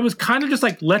I was kind of just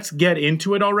like, let's get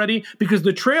into it already because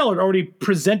the trailer already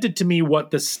presented to me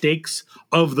what the stakes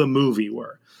of the movie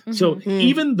were. So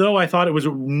even though I thought it was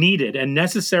needed and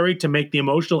necessary to make the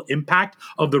emotional impact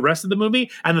of the rest of the movie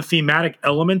and the thematic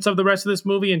elements of the rest of this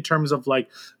movie in terms of like,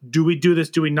 do we do this?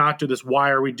 Do we not do this?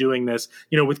 Why are we doing this?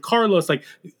 You know, with Carlos, like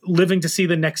living to see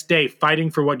the next day,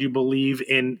 fighting for what you believe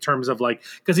in terms of like,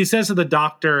 because he says to the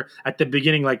doctor at the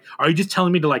beginning, like, are you just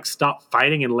telling me to like stop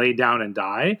fighting and lay down and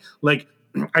die? Like,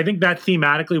 I think that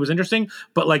thematically was interesting,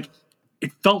 but like,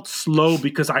 it felt slow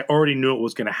because I already knew it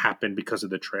was going to happen because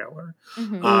of the trailer.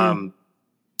 The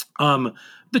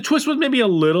twist was maybe a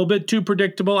little bit too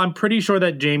predictable. I'm pretty sure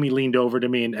that Jamie leaned over to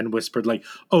me and whispered like,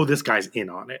 oh, this guy's in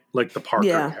on it. Like the Parker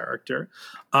character.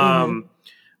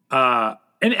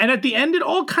 And at the end, it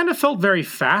all kind of felt very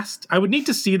fast. I would need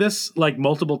to see this like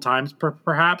multiple times,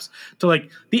 perhaps, to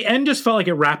like the end just felt like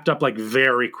it wrapped up like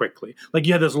very quickly. Like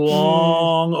you had this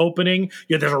long opening,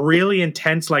 you had this really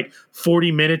intense like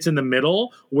 40 minutes in the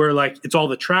middle where like it's all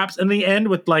the traps, and the end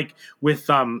with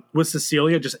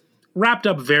Cecilia just wrapped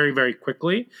up very, very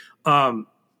quickly. And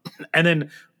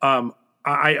then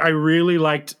I really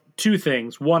liked two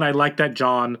things. One, I liked that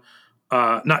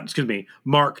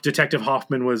Mark, Detective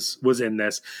Hoffman was in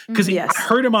this because I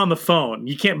heard him on the phone.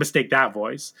 You can't mistake that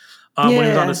voice when he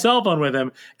was on the cell phone with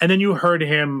him. And then you heard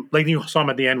him, like you saw him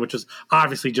at the end, which was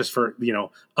obviously just for,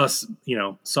 us,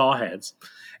 saw heads.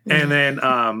 And then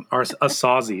us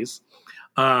sawsies.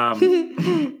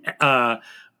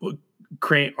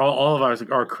 Crane, all of ours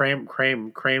are crame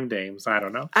dames. I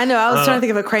don't know. I know. I was trying to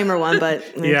think of a Kramer one, but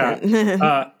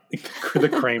yeah. The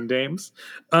Crame Dames.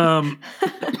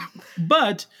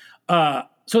 But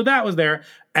so that was there.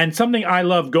 And something I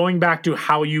love going back to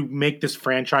how you make this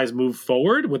franchise move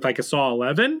forward with like a Saw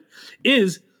 11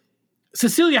 is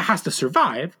Cecilia has to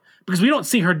survive because we don't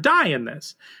see her die in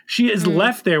this. She is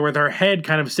left there with her head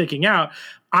kind of sticking out.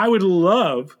 I would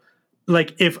love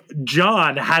like if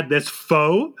John had this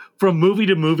foe from movie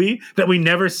to movie that we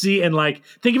never see, and like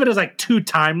think of it as like two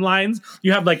timelines.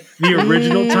 You have like the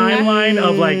original timeline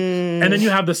of like, and then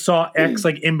you have the Saw X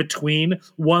like in between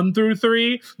 1 through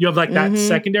 3. You have like that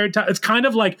secondary time. It's kind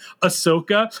of like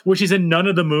Ahsoka, where she's in none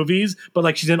of the movies, but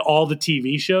like she's in all the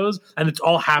TV shows, and it's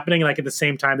all happening like at the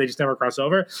same time. They just never cross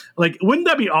over. Like, wouldn't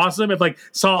that be awesome if like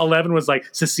Saw 11 was like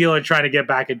Cecilia trying to get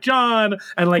back at John,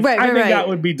 and like I think that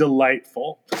would be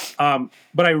delightful.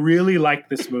 But I really liked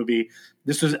this movie.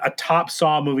 This was a top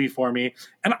Saw movie for me,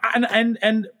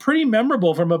 and pretty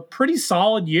memorable from a pretty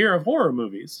solid year of horror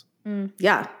movies.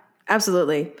 Yeah,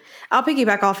 absolutely. I'll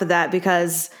piggyback off of that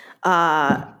because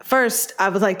first I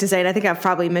would like to say, and I think I've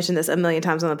probably mentioned this a million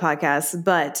times on the podcast,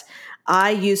 but I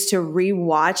used to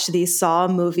rewatch these Saw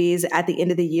movies at the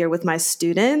end of the year with my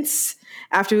students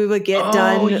after we would get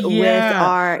done with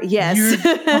our You're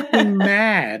fucking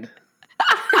mad.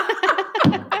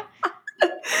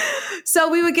 So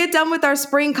we would get done with our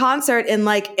spring concert in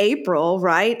like April,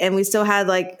 right? And we still had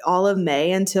like all of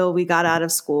May until we got out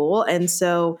of school. And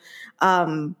so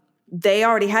they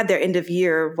already had their end of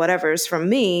year whatevers from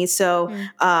me. So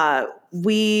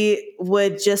we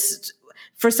would just,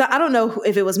 I don't know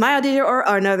if it was my idea or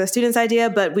another student's idea,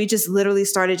 but we just literally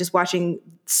started just watching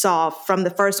Saw from the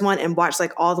first one and watched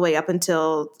like all the way up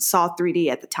until Saw 3D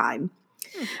at the time.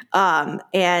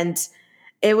 And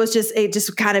it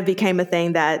just kind of became a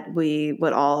thing that we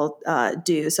would all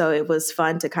do. So it was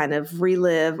fun to kind of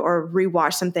relive or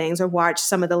rewatch some things or watch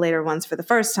some of the later ones for the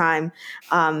first time.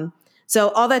 So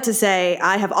all that to say,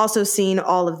 I have also seen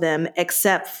all of them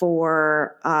except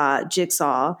for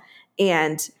Jigsaw.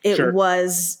 And it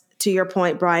was, to your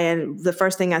point, Brian, the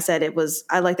first thing I said,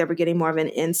 I like that we're getting more of an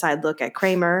inside look at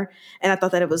Kramer. And I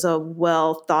thought that it was a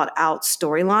well thought out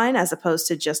storyline as opposed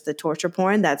to just the torture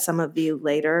porn that some of the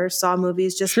later Saw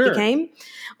movies just became.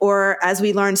 Or as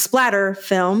we learned, splatter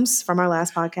films from our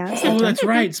last podcast. Oh, that's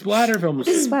right. Splatter films.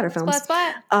 Splatter films.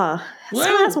 Splat. Oh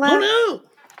no.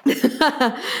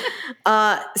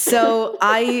 So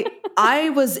I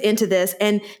was into this.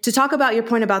 And to talk about your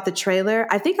point about the trailer,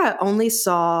 I think I only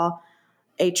saw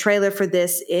a trailer for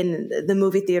this in the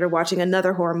movie theater watching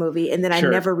another horror movie, and then I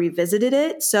never revisited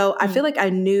it. So I feel like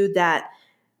I knew that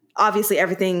obviously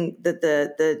everything that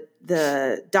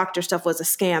the doctor stuff was a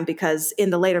scam, because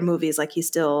in the later movies, like, he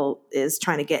still is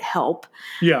trying to get help.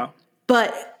 Yeah.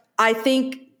 But I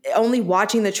think only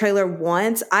watching the trailer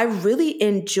once, I really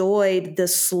enjoyed the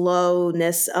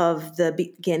slowness of the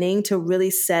beginning to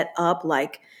really set up,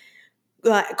 like,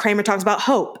 Kramer talks about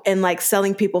hope and like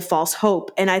selling people false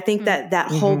hope. And I think that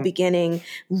whole beginning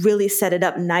really set it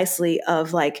up nicely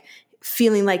of like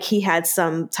feeling like he had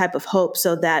some type of hope,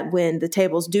 so that when the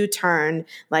tables do turn,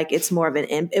 like, it was more of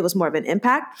an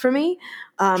impact for me.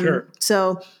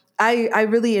 So I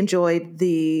really enjoyed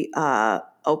the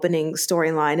opening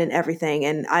storyline and everything.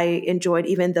 And I enjoyed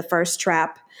even the first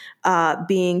trap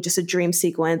being just a dream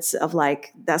sequence of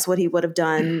like, that's what he would have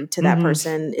done to that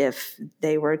person if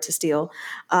they were to steal.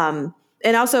 And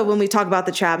also when we talk about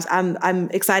the traps, I'm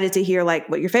excited to hear like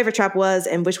what your favorite trap was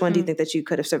and which one do you think that you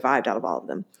could have survived out of all of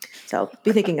them. So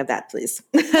be thinking of that, please.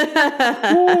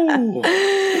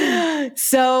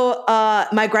 So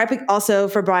my gripe also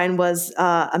for Brian was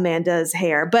Amanda's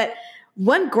hair. But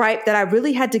one gripe that I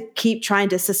really had to keep trying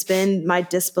to suspend my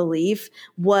disbelief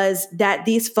was that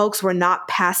these folks were not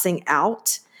passing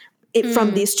out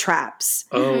from these traps,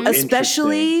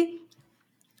 especially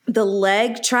the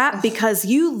leg trap, because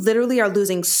you literally are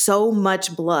losing so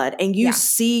much blood and you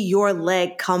see your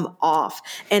leg come off.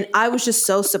 And I was just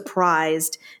so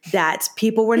surprised that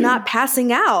people were not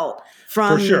passing out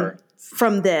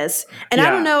from this. And I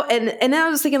don't know. And I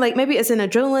was thinking like, maybe it's an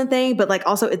adrenaline thing, but like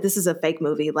also this is a fake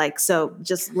movie. Like, so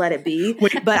just let it be.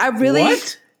 Wait, but I really,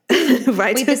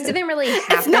 right. Wait, this didn't really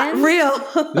happen. It's not real.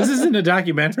 This isn't a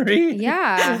documentary.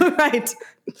 Yeah. Right.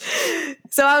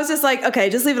 So I was just like, okay,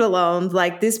 just leave it alone.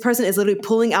 Like, this person is literally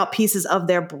pulling out pieces of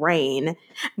their brain.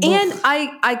 And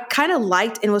I kind of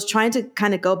liked and was trying to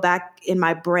kind of go back in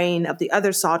my brain of the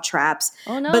other Saw traps.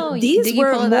 Oh no. But these Did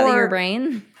were you pull it out of your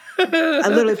brain? I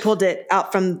literally pulled it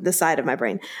out from the side of my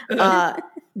brain.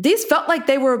 These felt like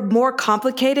they were more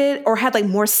complicated or had like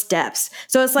more steps.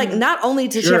 So it's like, not only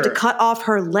did she have to cut off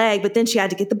her leg, but then she had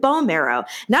to get the bone marrow.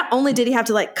 Not only did he have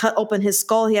to like cut open his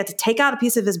skull, he had to take out a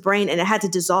piece of his brain and it had to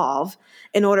dissolve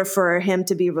in order for him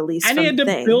to be released. And he had to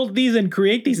build these and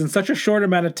create these in such a short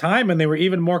amount of time, and they were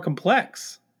even more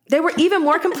complex. They were even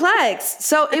more complex.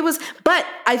 So it was, but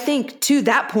I think to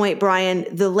that point, Brian,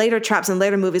 the later traps and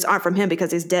later movies aren't from him because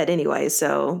he's dead anyway.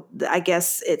 So I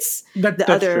guess it's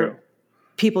the other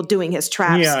people doing his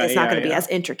traps. It's not going to be as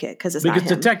intricate because not him.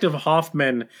 Detective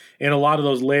Hoffman in a lot of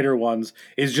those later ones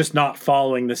is just not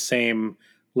following the same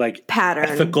like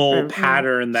ethical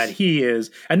pattern that he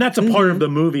is. And that's a part of the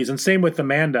movies. And same with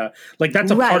Amanda. Like,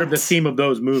 that's a part of the theme of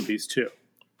those movies too.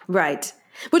 Right.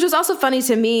 Which was also funny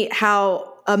to me how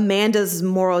Amanda's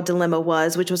moral dilemma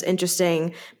was, which was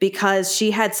interesting because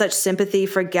she had such sympathy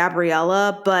for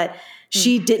Gabriella, but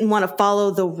she didn't want to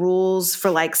follow the rules for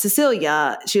like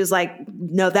Cecilia. She was like,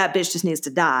 no, that bitch just needs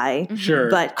to die. Sure.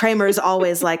 But Kramer's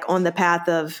always like on the path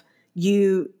of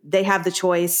they have the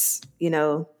choice,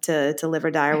 to live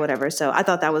or die or whatever. So I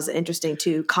thought that was interesting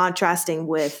too, contrasting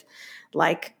with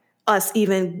like us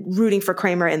even rooting for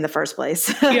Kramer in the first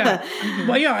place. Yeah.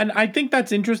 Well, yeah. And I think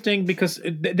that's interesting because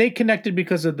they connected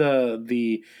because of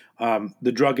the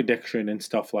drug addiction and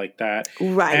stuff like that.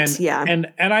 Right. And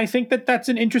I think that that's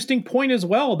an interesting point as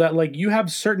well, that like you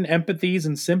have certain empathies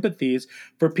and sympathies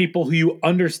for people who you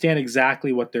understand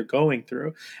exactly what they're going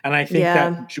through. And I think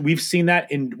that we've seen that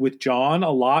with John a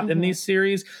lot in these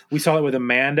series. We saw it with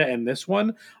Amanda in this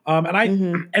one.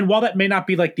 And while that may not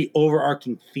be like the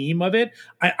overarching theme of it,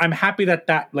 I'm happy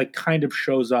that like kind of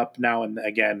shows up now and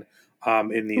again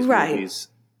in these movies.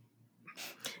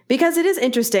 Because it is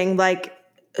interesting, like,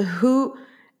 who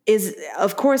is,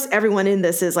 of course, everyone in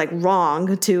this is like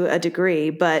wrong to a degree,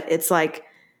 but it's like,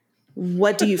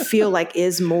 what do you feel like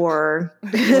is more?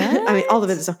 I mean, all of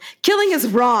it is killing is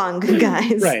wrong,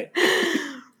 guys. Right.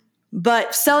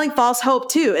 but selling false hope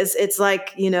too is it's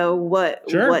like, you know,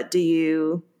 what do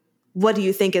you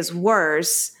think is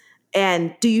worse?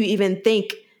 And do you even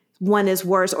think one is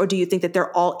worse, or do you think that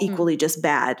they're all equally just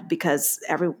bad because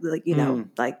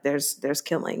like there's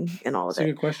killing and all of That's it?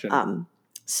 A good question.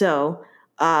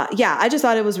 I just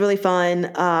thought it was really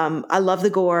fun. I love the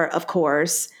gore, of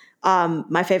course.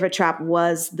 My favorite trap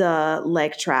was the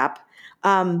leg trap.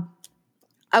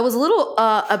 I was a little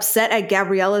upset at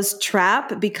Gabriella's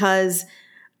trap because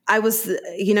I was,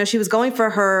 she was going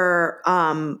for her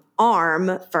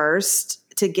arm first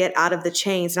to get out of the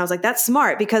chains. And I was like, that's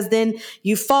smart, because then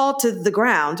you fall to the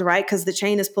ground, right? Because the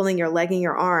chain is pulling your leg and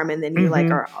your arm, and then you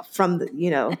are from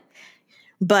the,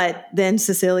 But then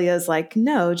Cecilia's like,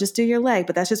 no, just do your leg.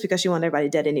 But that's just because she wanted everybody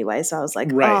dead anyway. So I was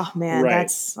like, oh man,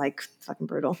 that's like fucking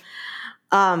brutal.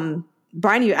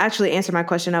 Brian, you actually answered my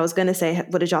question. I was going to say,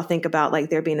 what did y'all think about like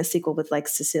there being a sequel with like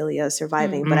Cecilia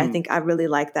surviving? But I think I really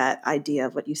like that idea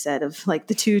of what you said of like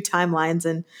the two timelines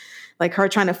and like her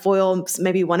trying to foil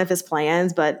maybe one of his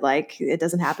plans, but like it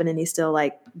doesn't happen and he still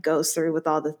like goes through with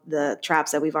all the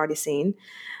traps that we've already seen.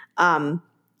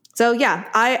 So yeah,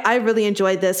 I really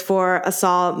enjoyed this for a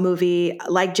Saw movie.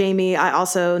 Like Jamie, I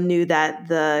also knew that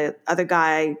the other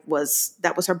guy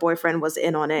that was her boyfriend was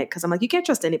in on it, because I'm like, you can't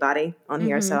trust anybody on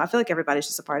here. So I feel like everybody's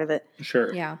just a part of it.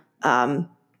 Sure. Yeah.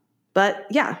 But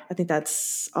yeah, I think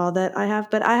that's all that I have.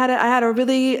 But I had a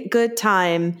really good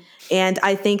time, and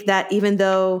I think that even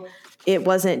though it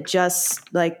wasn't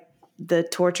just like the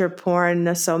torture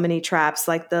porn, so many traps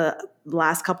like the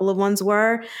last couple of ones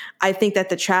were, I think that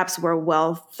the traps were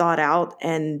well thought out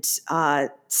and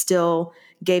still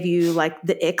gave you like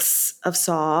the icks of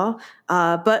Saw,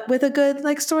 but with a good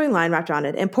like storyline wrapped around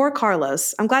it. And poor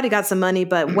Carlos, I'm glad he got some money,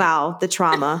 but wow, the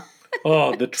trauma.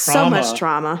 Oh, the trauma. So much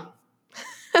trauma.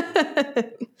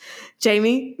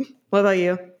 Jamie, what about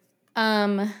you?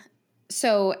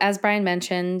 So as Brian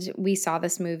mentioned, we saw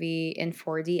this movie in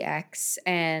 4DX,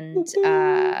 and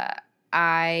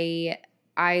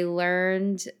I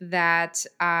learned that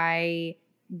I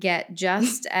get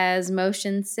just as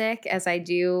motion sick as I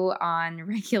do on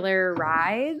regular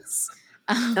rides.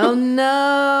 Oh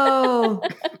no.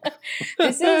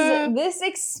 This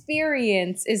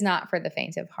experience is not for the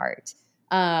faint of heart.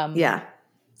 Yeah.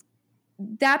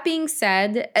 That being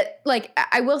said, like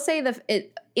I will say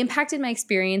it impacted my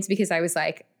experience because I was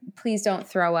like, please don't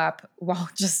throw up while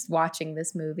just watching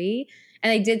this movie.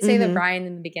 And I did say to Brian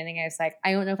in the beginning, I was like,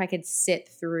 I don't know if I could sit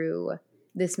through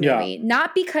this movie. Yeah.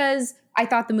 Not because I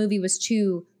thought the movie was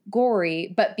too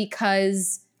gory, but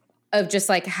because of just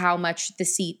like how much the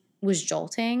seat was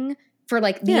jolting for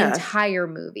like the entire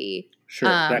movie. Sure.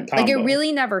 Like it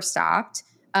really never stopped.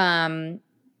 And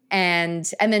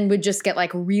then would just get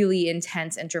like really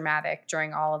intense and dramatic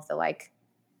during all of the like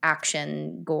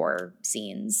action gore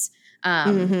scenes.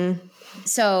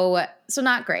 So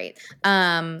not great.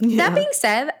 That being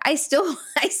said, I still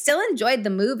enjoyed the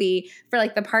movie for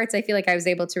like the parts I feel like I was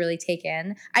able to really take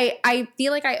in. I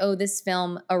feel like I owe this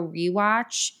film a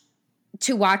rewatch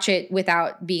to watch it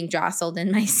without being jostled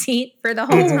in my seat for the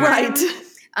whole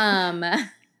time. Right.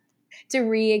 To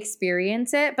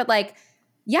re-experience it. But like,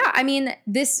 yeah, I mean,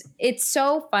 it's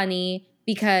so funny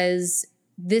because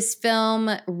this film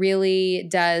really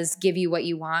does give you what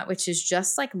you want, which is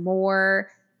just like more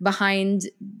behind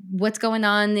what's going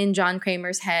on in John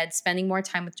Kramer's head, spending more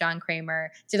time with John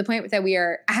Kramer to the point that we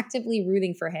are actively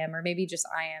rooting for him, or maybe just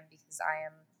I am because I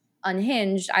am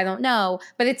unhinged. I don't know.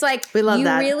 But it's like, we love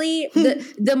that. Really,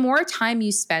 the more time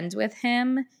you spend with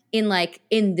him in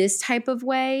this type of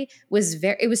way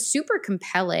it was super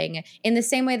compelling in the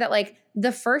same way that like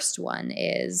the first one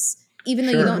is, even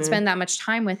though you don't spend that much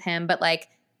time with him, but like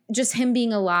just him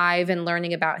being alive and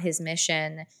learning about his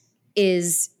mission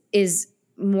is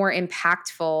more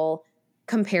impactful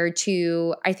compared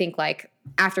to, I think, like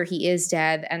after he is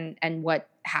dead and what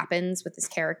happens with his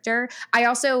character. I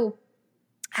also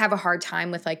have a hard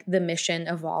time with like the mission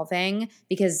evolving,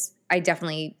 because I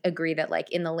definitely agree that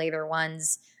like in the later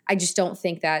ones, I just don't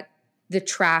think that the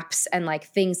traps and like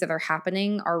things that are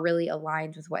happening are really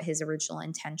aligned with what his original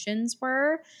intentions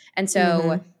were. And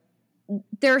so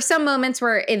there are some moments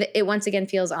where it once again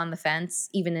feels on the fence,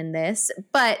 even in this,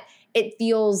 but it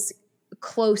feels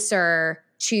closer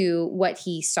to what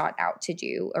he sought out to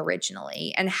do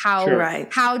originally. And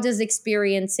how does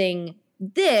experiencing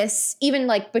this, even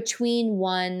like between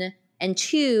 1 and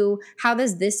 2, how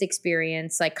does this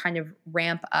experience like kind of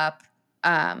ramp up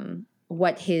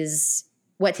what his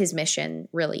mission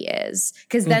really is?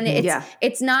 Because then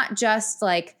it's not just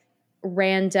like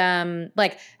random,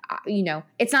 like,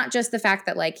 it's not just the fact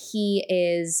that like he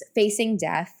is facing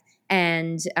death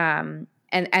and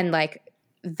like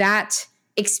that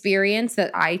experience that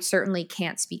I certainly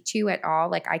can't speak to at all.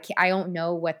 Like I don't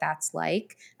know what that's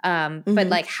like. But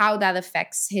like how that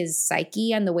affects his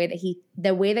psyche and the way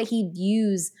that he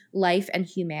views life and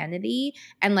humanity,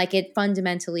 and like it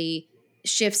fundamentally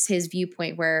shifts his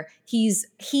viewpoint where he's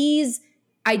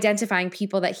identifying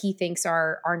people that he thinks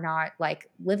are not like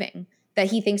living, that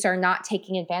he thinks are not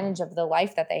taking advantage of the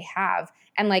life that they have.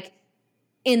 And like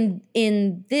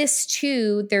in this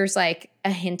too, there's like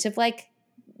a hint of like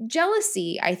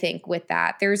jealousy, I think, with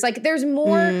that. There's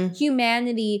more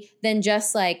humanity than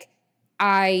just like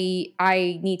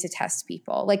I need to test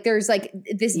people. Like there's like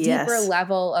this deeper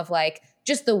level of like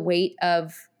just the weight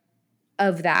of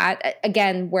that.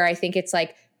 Again, where I think it's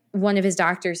like one of his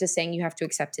doctors is saying you have to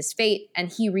accept his fate,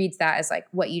 and he reads that as like,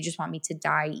 what, you just want me to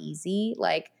die easy?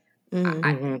 Like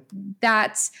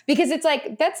that's because it's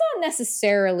like that's not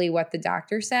necessarily what the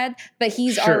doctor said, but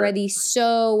he's already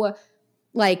so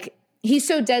like he's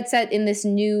so dead set in this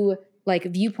new like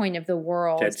viewpoint of the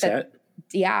world. Dead set.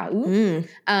 Yeah.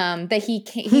 That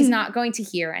he's not going to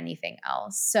hear anything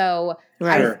else. So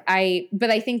but I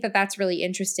think that that's really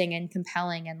interesting and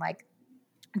compelling, and like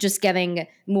just getting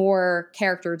more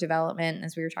character development,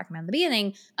 as we were talking about in the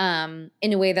beginning,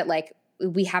 in a way that like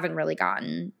we haven't really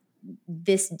gotten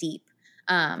this deep.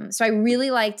 So I really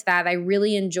liked that. I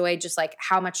really enjoyed just like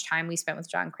how much time we spent with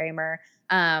John Kramer.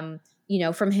 You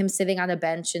know, from him sitting on a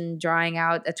bench and drawing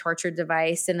out a torture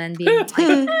device and then being like,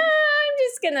 I'm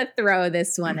just going to throw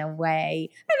this one away.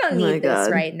 I don't need this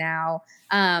right now.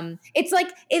 It's like,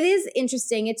 it is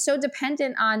interesting. It's so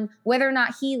dependent on whether or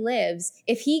not he lives.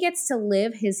 If he gets to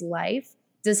live his life,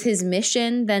 does his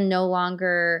mission then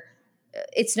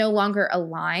it's no longer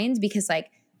aligned, because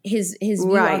like his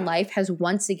view on life has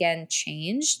once again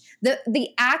changed. The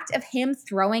act of him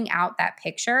throwing out that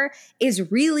picture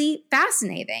is really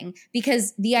fascinating,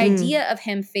 because the idea of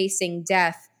him facing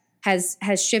death has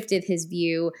shifted his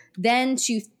view. Then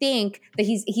to think that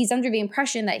he's under the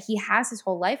impression that he has his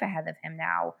whole life ahead of him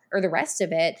now, or the rest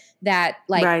of it, that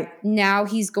like now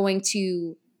he's going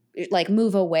to like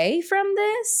move away from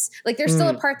this. Like there's still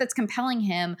a part that's compelling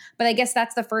him, but I guess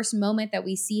that's the first moment that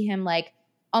we see him like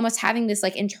almost having this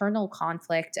like internal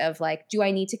conflict of like, do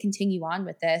I need to continue on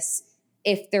with this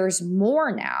if there's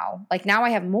more now? Like now I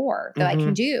have more that I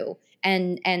can do,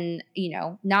 and you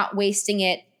know, not wasting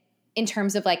it in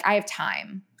terms of like I have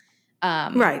time.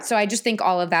 So I just think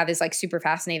all of that is like super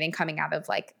fascinating coming out of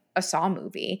like a Saw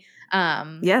movie.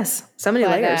 Yes, so many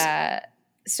layers.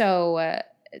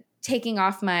 Taking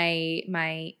off my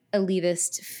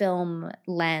elitist film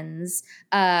lens,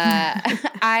 the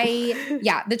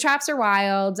traps are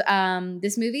wild.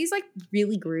 This movie is like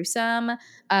really gruesome.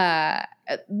 I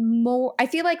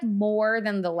feel like more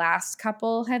than the last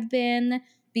couple have been,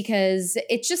 because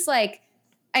it's just like,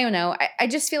 I don't know. I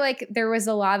just feel like there was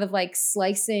a lot of like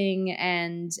slicing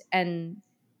and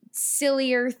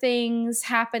sillier things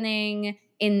happening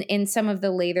in some of the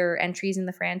later entries in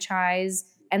the franchise.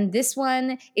 And this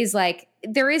one is like,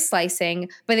 there is slicing,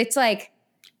 but it's like...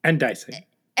 And dicing.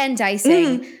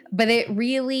 But it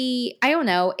really, I don't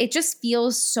know, it just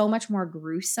feels so much more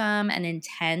gruesome and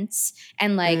intense.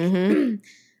 And like,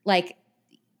 like,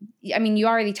 I mean, you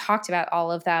already talked about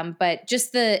all of them, but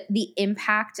just the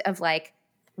impact of like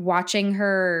watching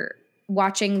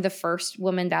the first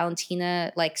woman,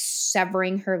 Valentina, like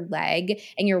severing her leg,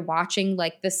 and you're watching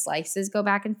like the slices go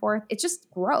back and forth. It's just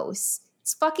gross.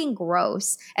 It's fucking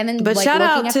gross. And then but like shout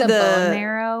looking out at to the bone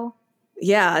marrow.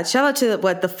 Yeah, shout out to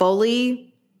the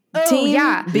Foley team.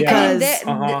 Yeah, because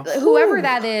whoever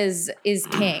that is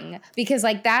king, because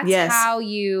like that's how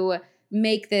you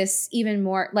make this even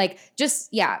more like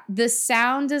just the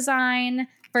sound design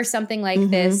for something like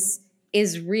this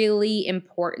is really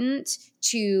important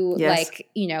to like,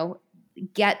 you know,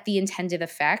 get the intended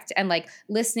effect. And like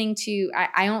listening to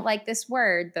I don't like this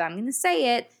word, but I'm gonna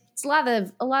say it. It's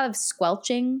a lot of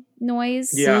squelching noise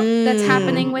that's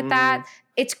happening with that.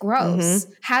 It's gross.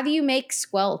 How do you make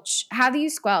squelch? How do you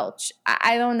squelch?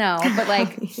 I don't know, but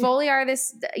like Foley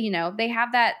artists, you know, they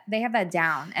have that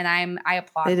down, and I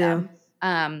applaud them.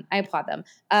 I applaud them.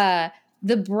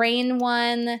 The brain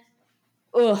one,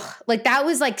 like that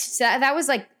was like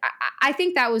I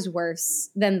think that was worse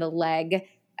than the leg.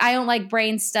 I don't like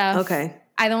brain stuff. Okay.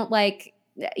 I don't like.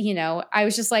 You know, I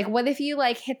was just like, what if you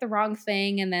like hit the wrong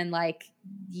thing and then like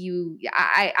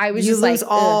I was just like, that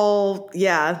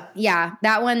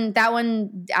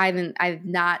one I did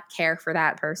not care for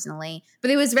that personally,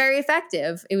 but it was very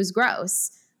effective. It was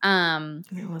gross. It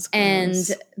was gross. And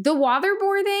the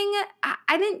waterboarding,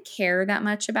 I didn't care that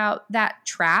much about that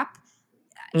trap,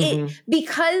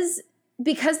 because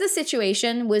because the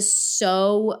situation was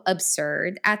so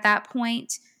absurd at that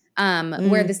point,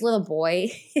 where this little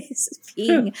boy is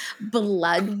being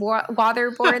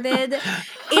waterboarded,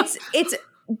 it's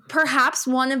perhaps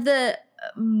one of the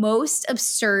most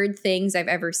absurd things I've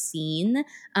ever seen.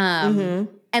 And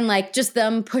like just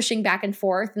them pushing back and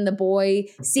forth, and the boy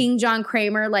seeing John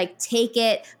Kramer like take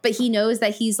it, but he knows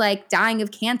that he's like dying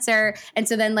of cancer, and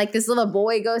so then like this little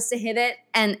boy goes to hit it,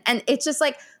 and it's just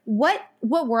like, what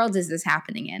world is this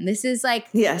happening in? This is like,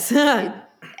 yes.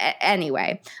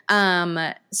 Anyway,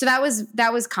 so that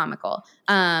was comical.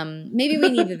 Maybe we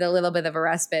needed a little bit of a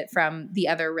respite from the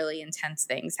other really intense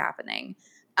things happening.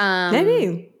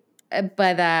 Maybe.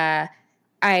 But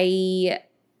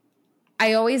I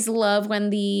always love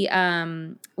when the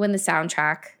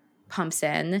soundtrack pumps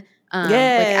in. Like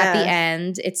at the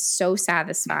end, it's so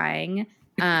satisfying.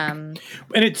 And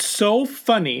it's so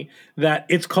funny that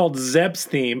it's called Zep's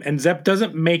theme, and Zep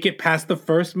doesn't make it past the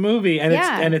first movie, and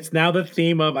it's now the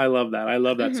theme of. I love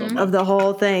that so much of the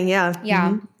whole thing.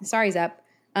 Yeah. Sorry, Zep.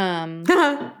 But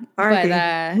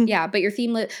your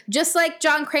theme, just like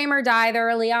John Kramer died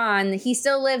early on, he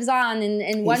still lives on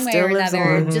in one way or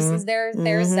another. Just as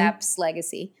there's Zep's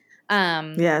legacy.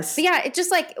 Yes. But yeah, it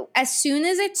just like as soon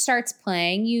as it starts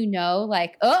playing, you know,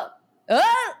 like what's gonna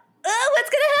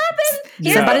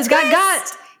happen? Somebody's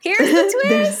got. Here's the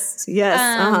twist. Yes.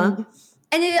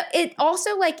 And it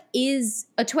also like is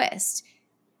a twist,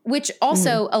 which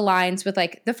also aligns with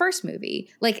like the first movie.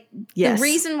 Like the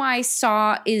reason why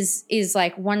Saw is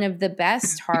like one of the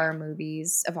best horror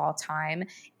movies of all time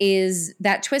is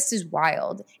that twist is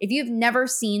wild. If you've never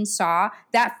seen Saw,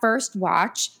 that first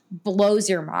watch blows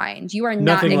your mind. You are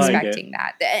not expecting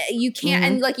that. You can't,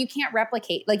 and like you can't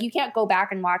replicate, like you can't go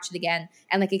back and watch it again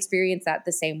and like experience that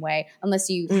the same way unless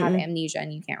you have amnesia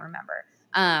and you can't remember.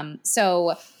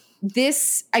 So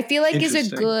this, I feel like is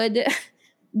a good...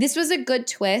 This was a good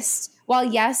twist. While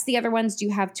yes, the other ones do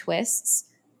have twists,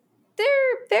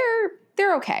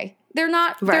 they're okay. They're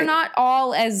not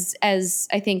all as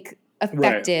I think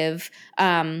effective.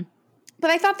 Right. But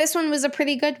I thought this one was a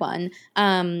pretty good one.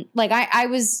 Like I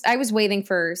was waiting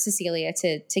for Cecilia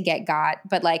to get got,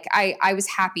 but like I was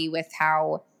happy with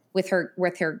her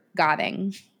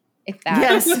gotting, if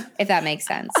that makes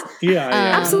sense. Yeah.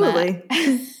 Absolutely.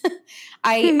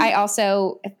 I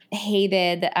also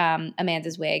hated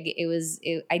Amanda's wig.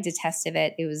 I detested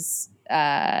it. It was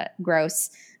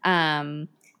gross. Was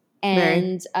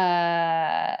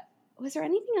there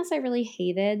anything else I really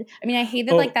hated? I mean, I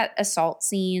hated like that assault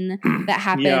scene that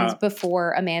happened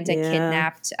before Amanda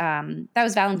kidnapped. That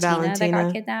was Valentina that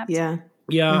got kidnapped. Yeah.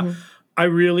 I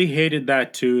really hated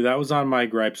that too. That was on my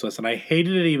gripes list, and I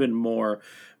hated it even more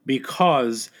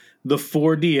because the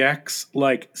 4DX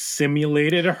like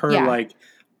simulated her like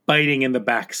biting in the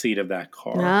back seat of that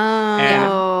car.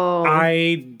 And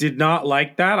I did not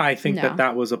like that. I think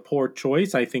that was a poor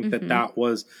choice. I think that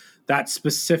was that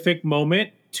specific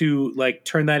moment to like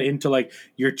turn that into like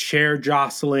your chair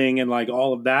jostling and like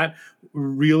all of that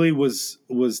really was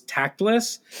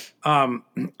tactless.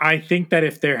 I think that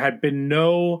if there had been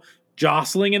no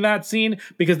jostling in that scene,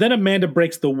 because then Amanda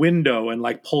breaks the window and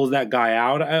like pulls that guy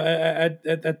out at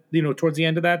towards the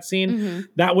end of that scene,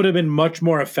 that would have been much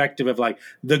more effective if like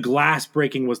the glass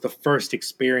breaking was the first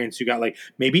experience. You got like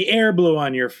maybe air blew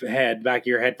on your head, back of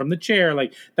your head from the chair.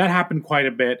 Like that happened quite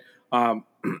a bit.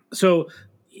 So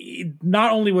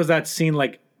not only was that scene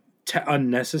like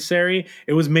unnecessary,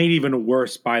 it was made even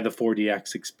worse by the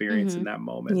 4DX experience in that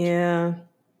moment.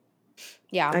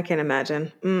 Yeah, I can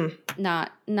imagine.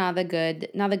 Not a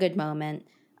good moment.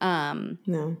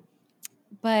 No,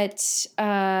 but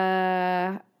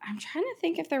I'm trying to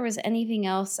think if there was anything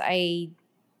else I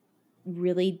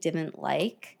really didn't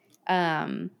like.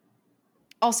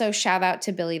 Also, shout out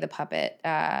to Billy the Puppet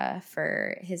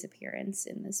for his appearance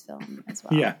in this film as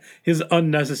well. Yeah, his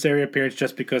unnecessary appearance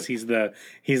just because he's the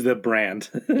brand.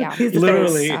 Yeah, he's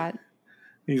literally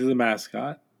he's the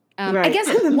mascot. I guess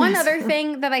one other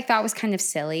thing that I thought was kind of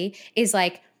silly is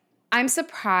like, I'm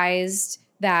surprised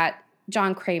that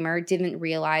John Kramer didn't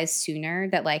realize sooner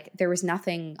that like there was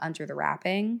nothing under the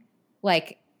wrapping.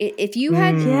 Like if you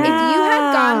had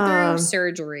gone through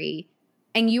surgery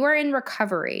and you are in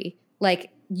recovery,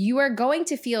 like you are going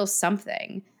to feel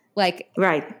something. Like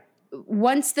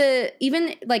once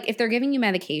even like if they're giving you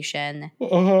medication,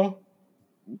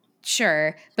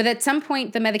 sure, but at some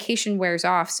point the medication wears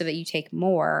off so that you take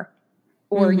more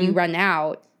or you run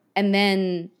out, and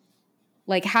then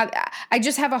like I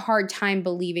just have a hard time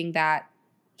believing that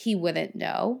he wouldn't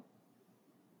know.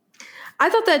 I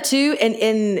thought that too,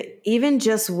 and even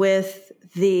just with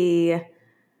the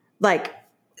like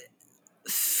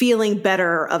feeling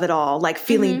better of it all, like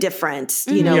feeling different,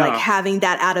 you know, like having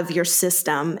that out of your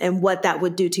system and what that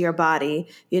would do to your body,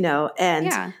 you know, and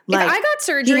like, if I got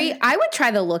surgery, I would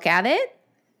try to look at it.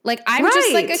 Like, I'm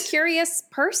just like a curious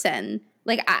person.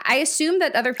 Like, I assume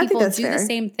that other people do the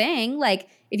same thing. Like,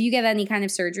 if you get any kind of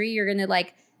surgery, you're going to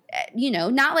like, you know,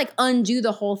 not like undo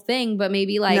the whole thing, but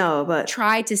maybe like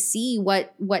try to see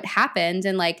what happened.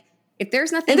 And like, if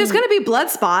there's nothing, and there's going to be blood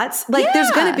spots, like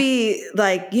there's going to be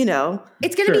like, you know,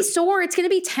 it's going to be sore. It's going to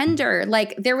be tender.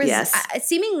 Like there was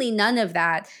seemingly none of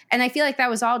that. And I feel like that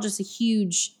was all just a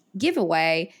huge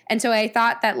giveaway. And so I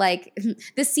thought that like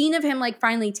the scene of him like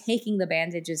finally taking the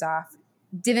bandages off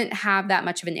didn't have that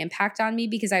much of an impact on me,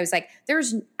 because I was like,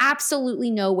 there's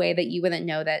absolutely no way that you wouldn't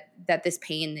know that this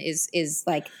pain is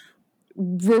like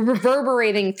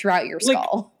reverberating throughout your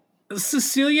skull.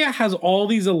 Cecilia has all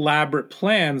these elaborate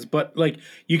plans, but like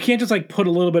you can't just like put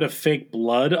a little bit of fake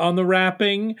blood on the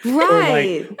wrapping,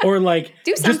 right? Or like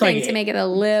do something to make it a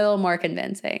little more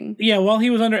convincing. Yeah, while he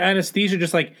was under anesthesia,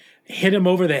 just like hit him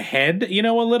over the head, you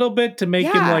know, a little bit to make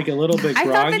him like a little bit groggy.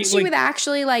 I thought that she would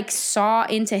actually like saw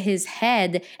into his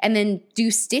head and then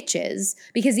do stitches,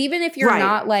 because even if you're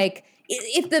not like,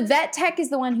 if the vet tech is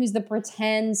the one who's the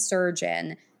pretend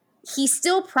surgeon, he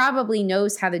still probably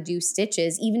knows how to do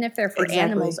stitches, even if they're for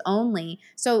animals only.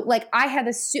 So like I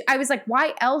was like,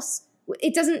 why else?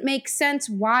 It doesn't make sense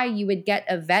why you would get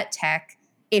a vet tech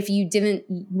if you didn't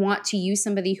want to use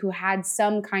somebody who had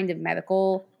some kind of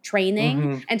medical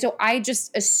training. And so I just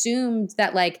assumed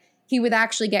that like he would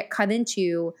actually get cut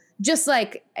into just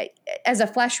like as a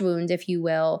flesh wound, if you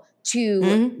will,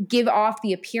 to give off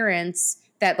the appearance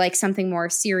that like something more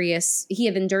serious, he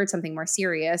had endured something more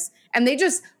serious, and they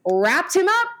just wrapped him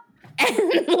up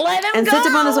and let him go. Sent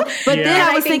him on his way. But then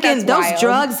I was thinking those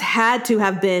drugs had to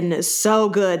have been so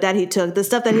good that he took. The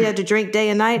stuff that he had to drink day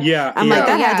and night. I'm like,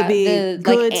 that had to be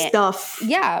good stuff.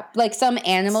 Yeah, like some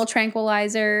animal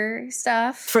tranquilizer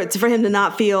stuff. For him to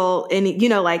not feel any, you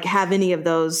know, like have any of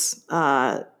those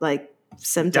like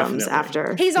symptoms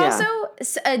after. He's also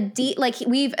like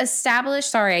we've established,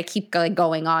 sorry, I keep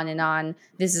going on and on.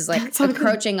 This is like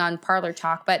encroaching on parlor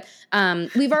talk, but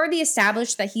we've already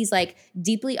established that he's like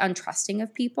deeply untrusting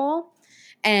of people.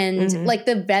 And like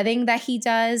the vetting that he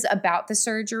does about the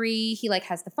surgery, he like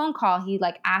has the phone call, he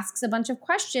like asks a bunch of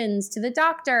questions to the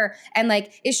doctor and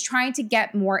like is trying to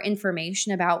get more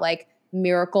information about like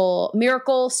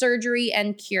miracle surgery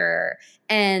and cure.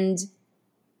 And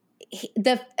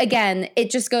again, it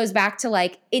just goes back to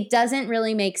like, it doesn't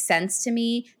really make sense to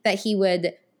me that he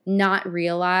would not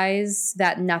realize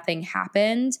that nothing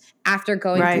happened after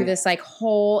going through this like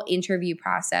whole interview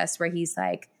process where he's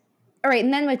like, all right,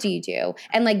 and then what do you do?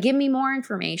 And like, give me more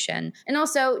information. And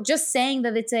also just saying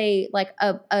that it's a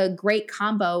great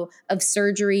combo of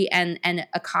surgery and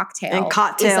a cocktail.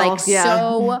 Is like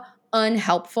so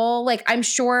unhelpful. Like, I'm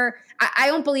sure, I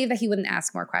don't believe that he wouldn't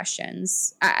ask more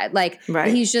questions.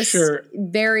 He's just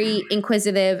very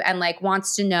inquisitive and like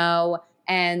wants to know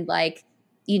and like,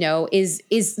 you know, is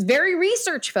very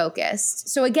research focused.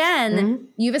 So again,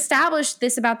 you've established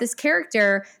this about this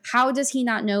character. How does he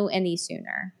not know any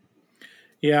sooner?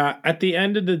 Yeah, at the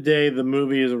end of the day, the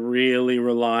movie is really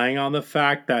relying on the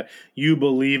fact that you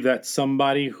believe that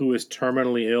somebody who is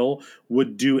terminally ill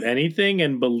would do anything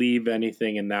and believe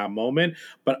anything in that moment.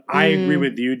 But I agree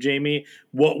with you, Jamie.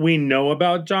 What we know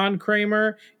about John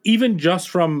Kramer, even just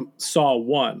from Saw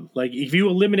 1, like if you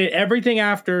eliminate everything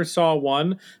after Saw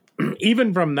 1,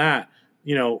 even from that,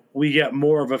 you know, we get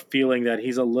more of a feeling that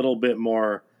he's a little bit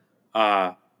more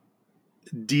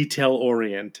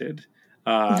detail-oriented.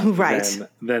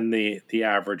 Than the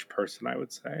average person, I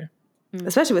would say.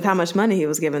 Especially with how much money he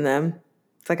was giving them.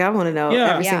 It's like, I want to know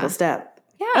every single step.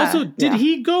 Yeah. Also, did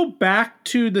he go back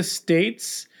to the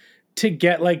States to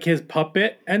get like his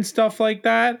puppet and stuff like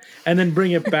that and then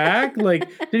bring it back? Like,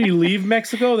 did he leave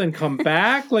Mexico, then come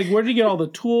back? Like, where did he get all the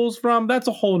tools from? That's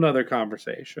a whole nother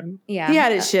conversation. Yeah. He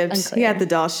had it shipped. Unclear. He had the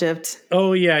doll shipped.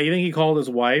 Oh, yeah. You think he called his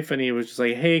wife and he was just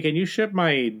like, hey, can you ship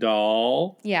my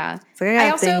doll? Yeah. Like, I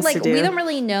also like, we don't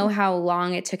really know how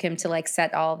long it took him to like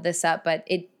set all of this up, but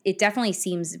it definitely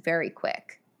seems very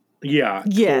quick. Yeah.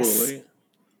 Yes. Totally.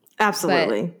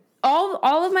 Absolutely. But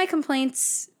all of my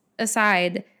complaints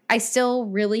aside, I still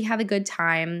really had a good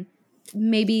time,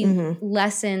 maybe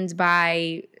lessened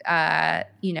by,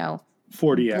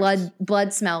 40X.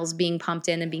 blood smells being pumped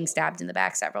in and being stabbed in the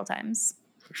back several times.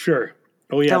 Sure.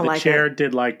 Oh, yeah, the chair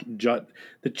did like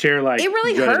the chair like it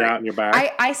really jutted hurt. out in your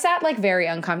back. I sat like very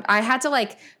uncomfortable. I had to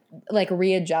like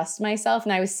readjust myself,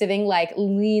 and I was sitting like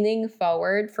leaning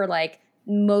forward for like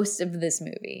most of this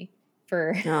movie.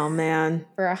 For oh man,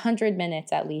 for 100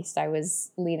 minutes at least, I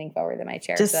was leaning forward in my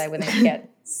chair so I wouldn't get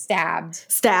stabbed.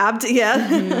 Stabbed, yeah.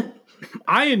 Mm-hmm.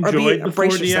 I enjoyed the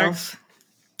 4DX.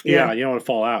 Yeah, you don't want to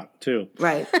fall out too.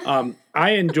 Right. I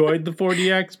enjoyed the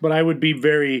 4DX, but I would be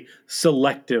very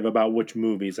selective about which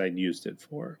movies I'd used it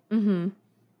for. Mm-hmm.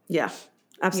 Yeah,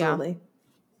 absolutely. Yeah.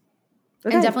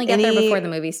 Okay. And definitely get there before the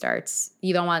movie starts.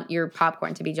 You don't want your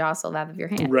popcorn to be jostled out of your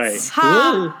hands. Right.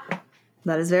 Ha!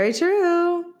 That is very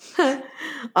true.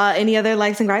 Any other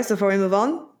likes and gripes before we move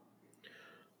on?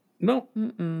 No.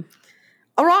 Mm-mm.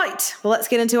 All right. Well, let's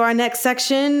get into our next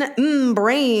section.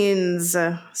 Brains.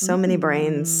 So many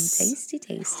brains. Tasty,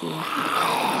 tasty. So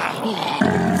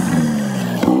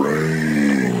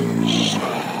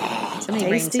many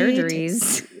brain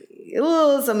surgeries.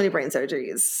 Oh, so many brain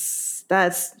surgeries.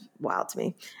 That's wild to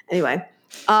me. Anyway.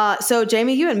 So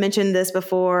Jamie, you had mentioned this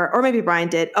before, or maybe Brian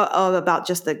did, about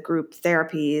just the group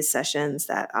therapy sessions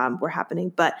that were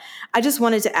happening. But I just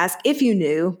wanted to ask if you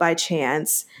knew by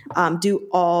chance, do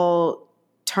all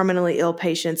terminally ill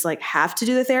patients like have to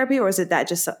do the therapy, or is it that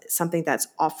just something that's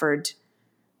offered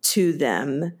to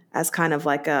them as kind of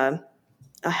like a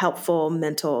helpful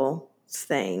mental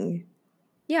thing?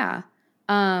 Yeah.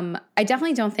 I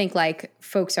definitely don't think like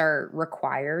folks are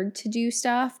required to do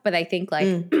stuff, but I think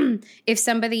like if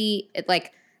somebody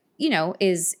like, you know,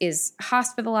 is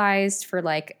hospitalized for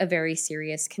like a very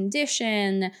serious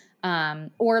condition,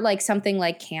 or like something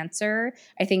like cancer,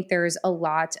 I think there's a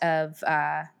lot of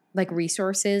like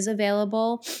resources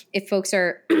available. If folks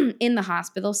are in the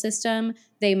hospital system,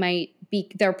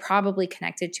 they're probably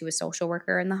connected to a social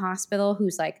worker in the hospital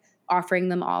who's like offering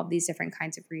them all of these different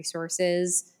kinds of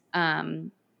resources.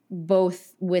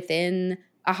 Both within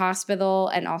a hospital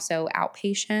and also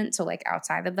outpatient, so like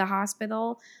outside of the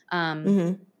hospital.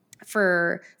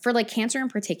 For like cancer in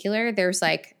particular, there's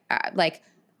like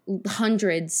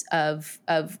hundreds of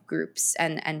groups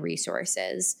and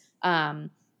resources, and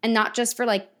not just for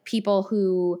like people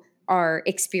who are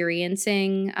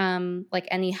experiencing like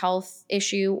any health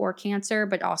issue or cancer,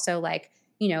 but also like,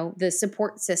 you know, the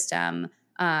support system,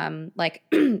 like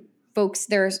folks,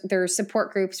 there's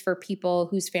support groups for people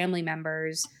whose family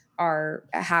members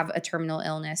have a terminal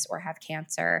illness or have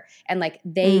cancer, and like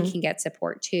they can get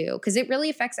support too, because it really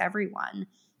affects everyone.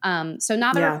 So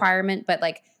not a requirement, but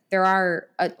like there are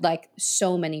like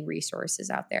so many resources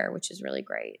out there, which is really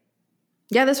great.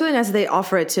 Yeah, that's really nice that they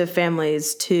offer it to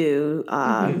families too,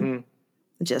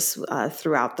 just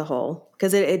throughout the whole,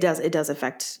 because it does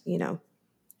affect, you know,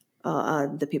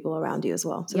 the people around you as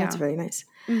well. So that's really nice.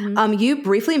 You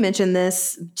briefly mentioned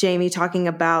this, Jamie, talking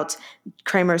about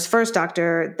Kramer's first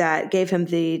doctor that gave him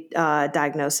the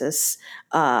diagnosis,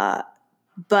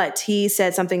 but he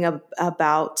said something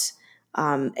about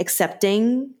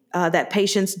accepting that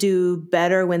patients do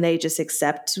better when they just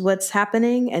accept what's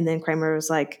happening. And then Kramer was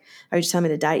like, are you just telling me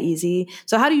to die easy?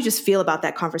 So how do you just feel about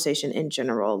that conversation in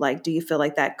general? Like, do you feel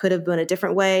like that could have been a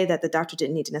different way, that the doctor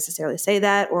didn't need to necessarily say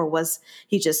that? Or was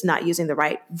he just not using the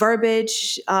right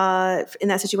verbiage in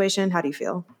that situation? How do you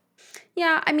feel?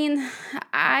 Yeah, I mean,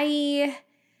 I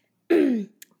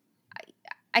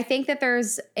think that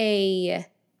there's a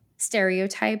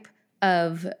stereotype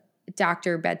of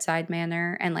doctor bedside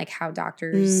manner and like how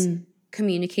doctors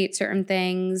communicate certain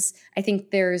things. I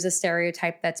think there's a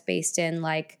stereotype that's based in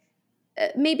like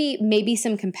maybe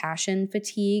some compassion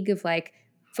fatigue of like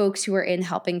folks who are in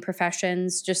helping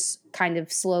professions just kind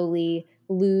of slowly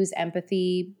lose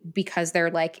empathy because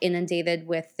they're like inundated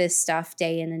with this stuff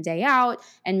day in and day out,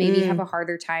 and maybe have a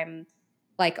harder time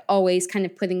like always kind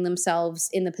of putting themselves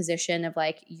in the position of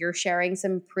like you're sharing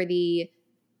some pretty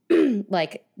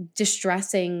like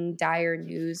distressing, dire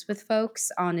news with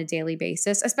folks on a daily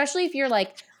basis, especially if you're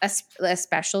like a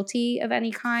specialty of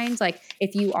any kind. Like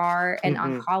if you are an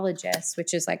oncologist,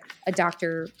 which is like a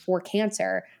doctor for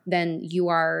cancer, then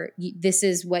this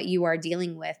is what you are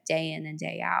dealing with day in and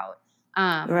day out.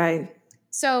 Right.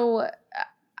 So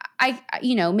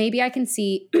maybe I can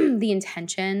see the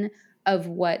intention of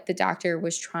what the doctor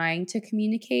was trying to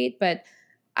communicate, but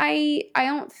I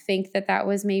don't think that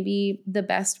was maybe the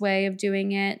best way of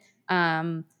doing it.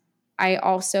 I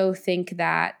also think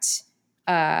that,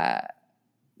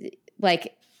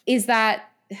 is that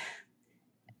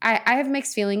I have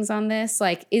mixed feelings on this.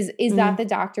 Like, is that the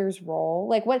doctor's role?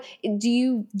 Like, what do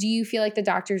you feel like the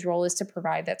doctor's role is to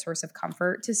provide that source of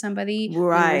comfort to somebody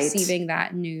receiving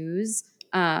that news?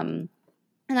 And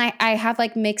I have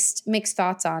like mixed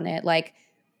thoughts on it. Like,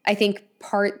 I think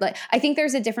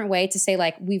there's a different way to say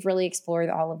like we've really explored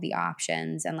all of the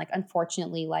options, and like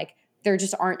unfortunately like there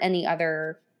just aren't any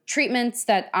other treatments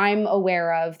that I'm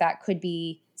aware of that could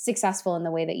be successful in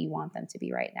the way that you want them to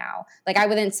be right now. Like, I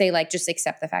wouldn't say like just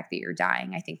accept the fact that you're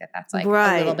dying. I think that that's like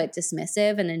a little bit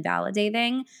dismissive and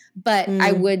invalidating, but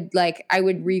I would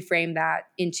reframe that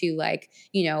into like,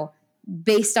 you know,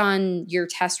 based on your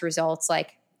test results,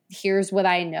 like, here's what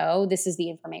I know. This is the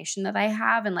information that I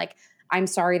have. And like, I'm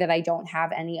sorry that I don't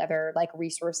have any other like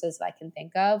resources that I can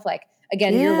think of. Like,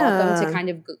 again, you're welcome to kind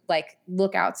of like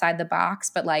look outside the box,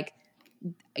 but like,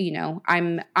 you know,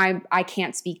 I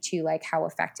can't speak to like how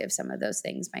effective some of those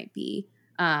things might be.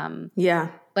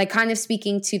 Like kind of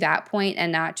speaking to that point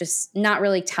and not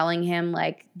really telling him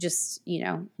like, just, you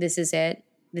know, this is it,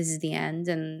 this is the end,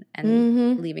 and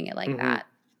leaving it like that.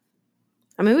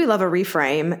 I mean, we love a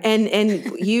reframe, and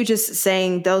you just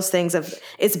saying those things of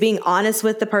it's being honest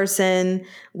with the person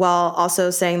while also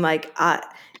saying like,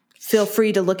 feel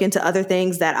free to look into other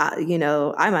things that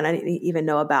I might not even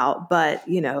know about, but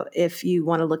you know, if you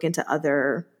want to look into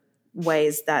other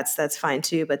ways, that's fine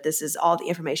too. But this is all the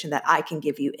information that I can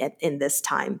give you in this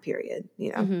time period.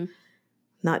 You know,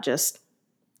 not just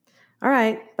all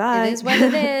right. Bye. It is what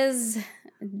it is.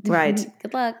 Right.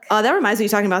 Good luck. That reminds me,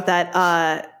 talking about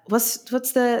that. What's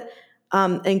the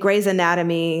in Grey's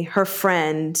Anatomy, her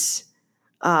friend,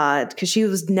 because she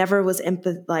never was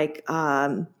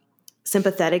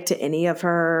sympathetic to any of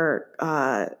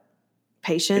her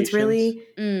patients. Really.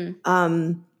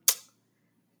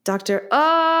 Dr.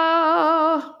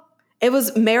 It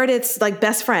was Meredith's like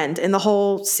best friend in the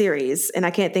whole series, and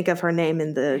I can't think of her name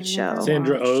in the show.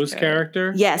 Sandra Oh's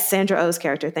character? Yes, Sandra Oh's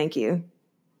character. Thank you.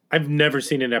 I've never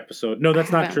seen an episode. No,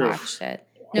 that's not true. Watched it.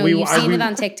 No, you've seen it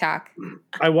on TikTok.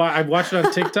 I've watched it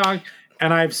on TikTok,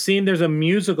 and I've seen there's a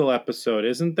musical episode,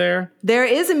 isn't there? There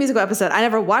is a musical episode. I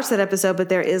never watched that episode, but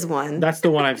there is one. That's the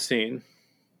one I've seen.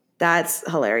 That's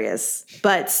hilarious.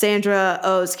 But Sandra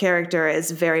Oh's character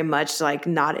is very much like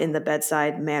not in the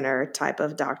bedside manner type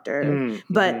of doctor.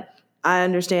 But I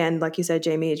understand, like you said,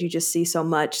 Jamie, you just see so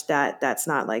much that's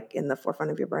not like in the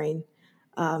forefront of your brain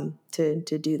to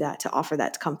do that, to offer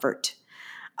that comfort.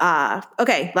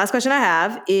 Okay, last question I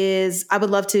have is, I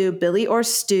would love to Billy or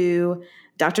Stu,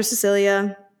 Dr.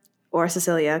 Cecilia, or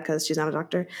Cecilia, because she's not a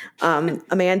doctor,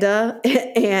 Amanda,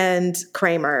 and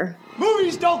Kramer.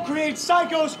 Movies don't create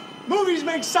psychos. Movies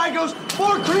make psychos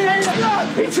more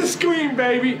creative. It's a scream,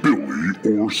 baby.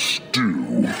 Billy or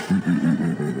Stu.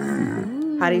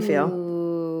 How do you feel?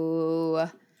 Ooh.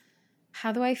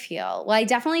 How do I feel? Well, I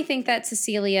definitely think that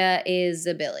Cecilia is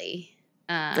a Billy.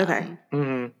 Okay.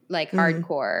 Like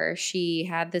hardcore. She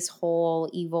had this whole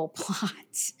evil plot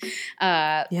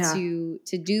to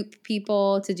dupe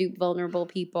people, to dupe vulnerable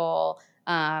people,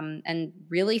 and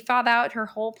really thought out her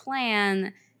whole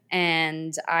plan.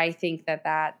 And I think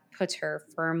that puts her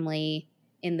firmly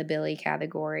in the Billy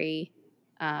category.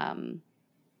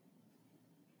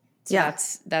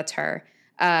 That's her.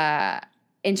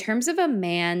 In terms of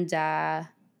Amanda,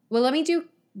 well, let me do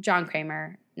John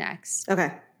Kramer next.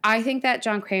 Okay. I think that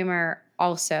John Kramer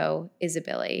also is a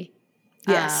Billy.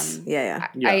 Yes.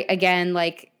 I again,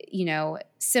 like, you know,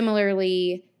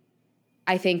 similarly,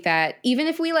 I think that even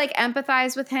if we like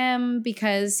empathize with him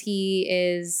because he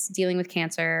is dealing with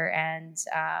cancer and,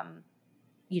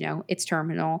 you know, it's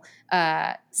terminal,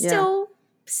 still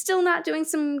not doing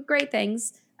some great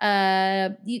things.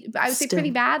 I would say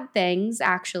pretty bad things,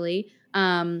 actually,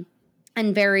 and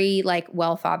very like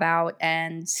well thought out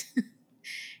and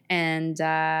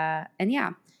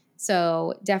yeah.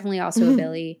 So definitely also a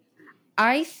Billy.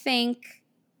 I think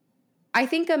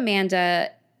Amanda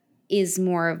is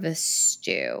more of a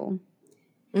Stu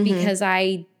because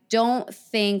I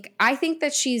think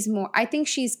that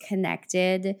she's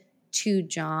connected to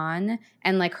John,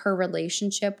 and like her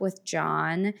relationship with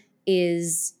John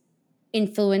is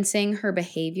influencing her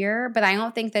behavior, but I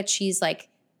don't think that she's like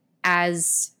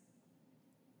as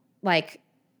like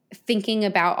thinking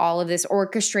about all of this,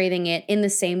 orchestrating it in the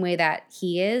same way that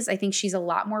he is. I think she's a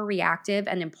lot more reactive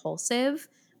and impulsive.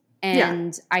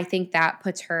 And I think that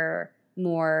puts her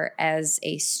more as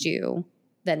a Stu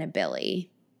than a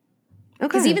Billy. Okay.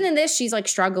 Because even in this, she's like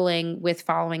struggling with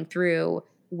following through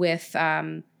with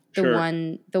the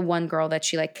one girl that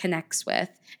she like connects with,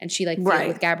 and she like feels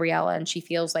with Gabriella, and she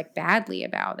feels like badly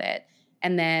about it.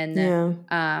 And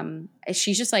then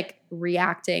she's just like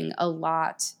reacting a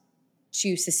lot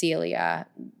to Cecilia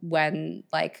when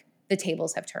like the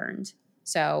tables have turned.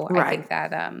 So I think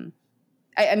that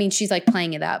I mean, she's like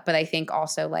playing it up, but I think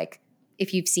also like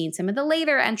if you've seen some of the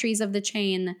later entries of the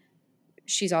chain,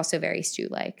 she's also very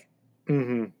Stu-like.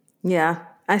 Yeah,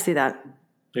 I see that.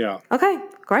 Yeah. Okay,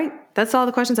 great. That's all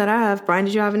the questions that I have. Brian,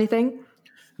 did you have anything?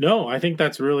 No, I think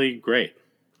that's really great.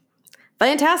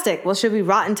 Fantastic. Well, should we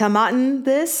rotten tomatin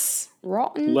this?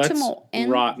 Rotten Let's tomatin.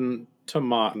 rotten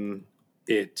tomatin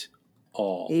it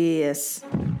all. Yes.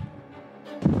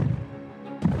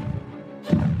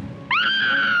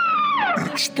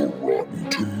 It's the Rotten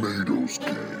Tomatoes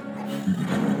game.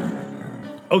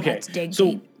 Okay, Let's dig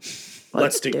so deep.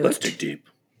 let's dig deep.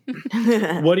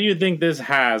 What do you think this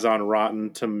has on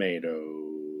Rotten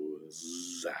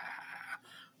Tomatoes?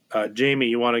 Jamie,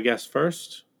 you want to guess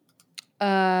first?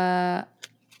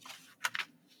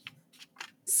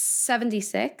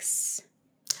 76.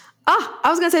 I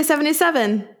was going to say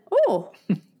 77. Oh.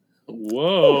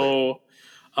 Whoa.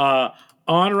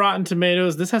 On Rotten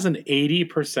Tomatoes, this has an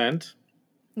 80%.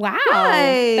 Wow.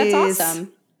 Nice. That's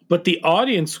awesome. But the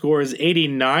audience score is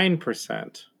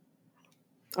 89%.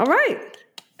 All right.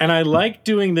 And I like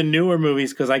doing the newer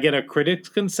movies because I get a critics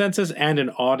consensus and an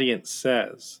audience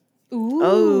says. Ooh.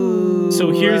 Oh.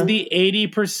 So here's the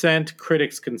 80%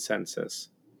 critics consensus.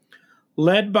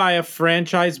 Led by a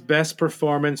franchise best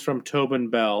performance from Tobin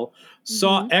Bell,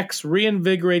 Saw X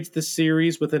reinvigorates the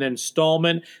series with an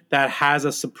installment that has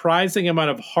a surprising amount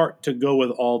of heart to go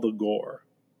with all the gore.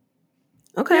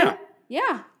 Okay.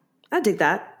 Yeah. I dig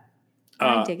that.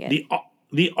 I dig it.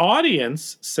 The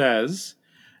audience says,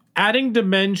 adding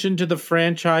dimension to the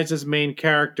franchise's main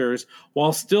characters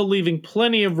while still leaving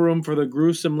plenty of room for the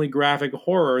gruesomely graphic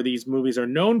horror these movies are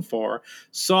known for,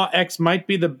 Saw X might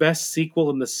be the best sequel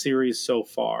in the series so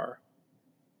far.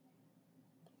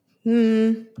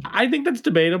 I think that's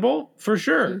debatable, for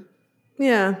sure.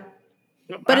 Yeah.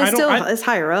 But it's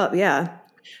higher up, yeah.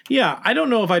 Yeah, I don't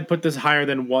know if I'd put this higher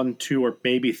than 1, 2, or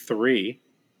maybe 3.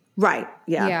 Right,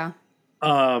 yeah. Yeah.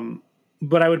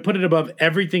 But I would put it above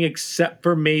everything except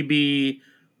for maybe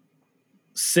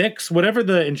 6, whatever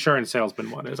the insurance salesman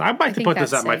one is. I'd like to put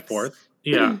this at my 4th.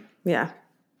 Yeah. Yeah.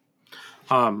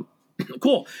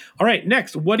 Cool. All right,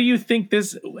 next. What do you think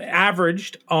this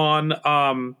averaged on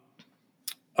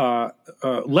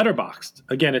Letterboxd?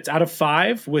 Again, it's out of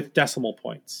 5 with decimal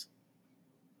points.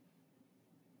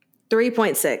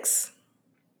 3.6.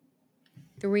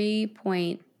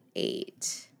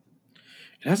 3.8.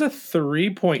 It has a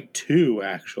 3.2,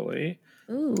 actually.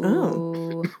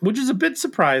 Ooh. Which is a bit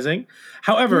surprising.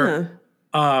 However,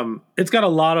 it's got a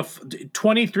lot of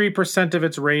 23% of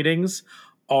its ratings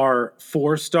are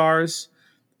 4 stars.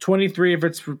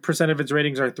 23% of its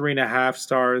ratings are 3.5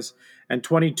 stars, and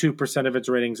 22% of its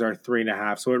ratings are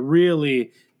 3.5. So it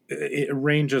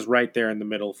ranges right there in the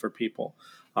middle for people.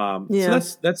 So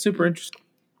that's super interesting.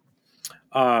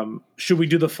 Should we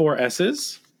do the 4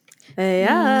 S's?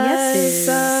 Yes.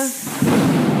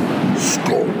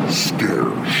 Skull,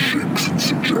 Scare, Shakes, and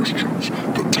Suggestions.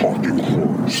 The Talking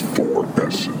Horrors 4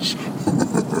 S's.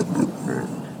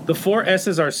 The 4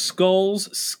 S's are Skulls,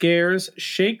 Scares,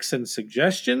 Shakes, and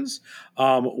Suggestions.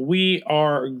 We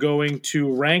are going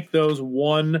to rank those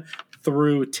 1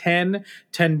 through 10,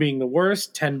 10 being the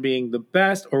worst, 10 being the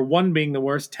best, or 1 being the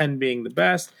worst, 10 being the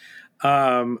best.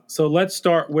 So let's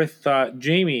start with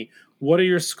Jamie. What are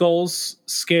your Skulls,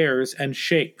 Scares, and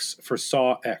Shakes for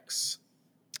Saw X?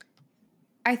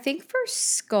 I think for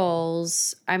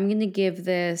Skulls, I'm going to give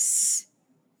this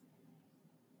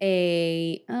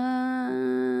I'm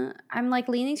like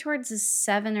leaning towards a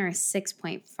 7 or a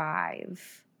 6.5.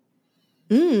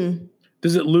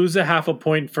 Does it lose a half a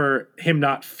point for him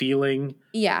not feeling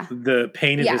the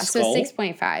pain in his skull? Yeah, so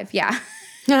 6.5. Yeah.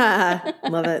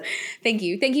 Love it. Thank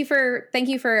you for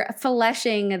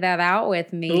fleshing that out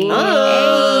with me.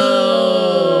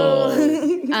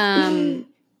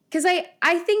 Because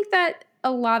I think that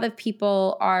a lot of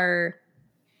people are,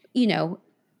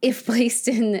 if placed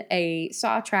in a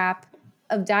saw trap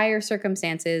of dire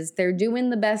circumstances, they're doing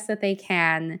the best that they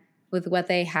can with what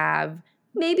they have.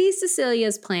 Maybe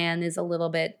Cecilia's plan is a little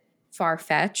bit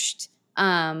far-fetched,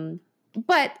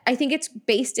 but I think it's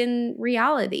based in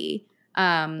reality.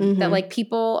 That like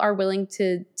people are willing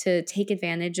to take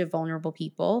advantage of vulnerable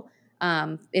people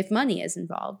if money is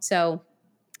involved. So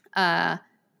I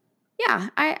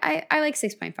like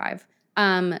 6.5.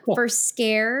 Cool. For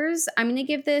Scares, I'm gonna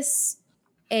give this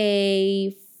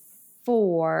a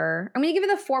 4. I'm gonna give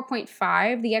it a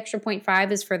 4.5. The extra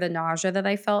 0.5 is for the nausea that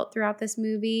I felt throughout this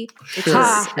movie, which is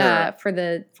for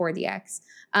the 4DX.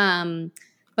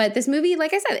 But this movie,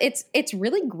 like I said, it's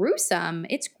really gruesome.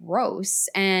 It's gross,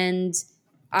 and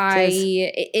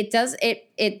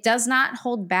it does not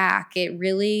hold back. It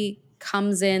really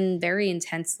comes in very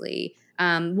intensely.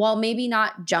 While maybe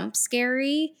not jump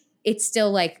scary, it's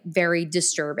still like very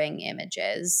disturbing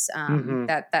images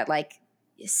that like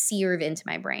seared into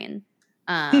my brain.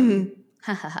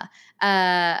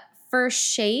 For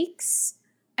Shakes,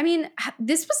 I mean,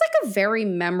 this was like a very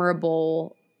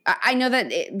memorable I know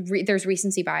that there's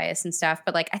recency bias and stuff,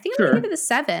 but like I think I'm gonna give it a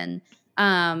 7.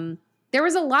 There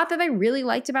was a lot that I really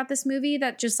liked about this movie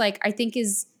that just like I think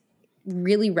is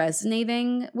really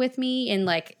resonating with me in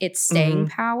like its staying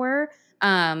power.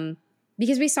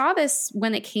 Because we saw this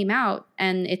when it came out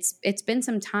and it's been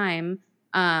some time.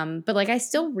 But like I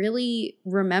still really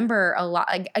remember a lot.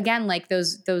 Like, again, like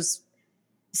those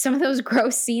some of those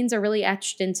gross scenes are really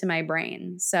etched into my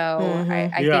brain. So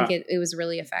I think it was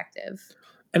really effective.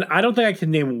 And I don't think I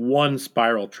can name one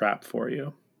spiral trap for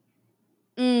you.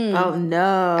 Oh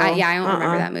no! I don't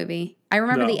remember that movie. I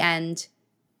remember the end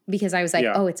because I was like,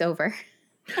 "Oh, it's over."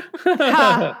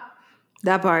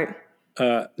 That part.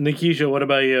 Nikisha, what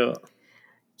about you?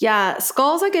 Yeah,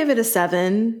 Skulls, I gave it a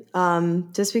 7,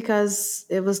 just because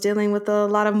it was dealing with a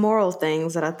lot of moral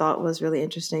things that I thought was really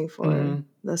interesting for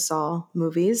the Saw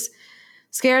movies.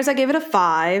 Scares, I gave it a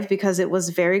 5 because it was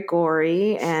very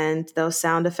gory and those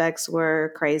sound effects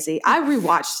were crazy. I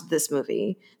rewatched this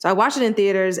movie. So I watched it in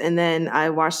theaters and then I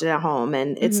watched it at home,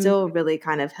 and it still really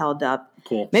kind of held up.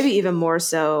 Cool. Maybe even more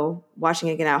so watching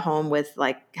it again at home with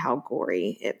like how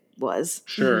gory it was.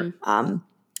 Sure.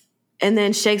 And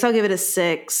then Shakes, I'll give it a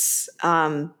 6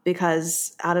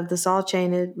 because out of the Saw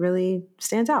chain, it really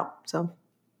stands out. So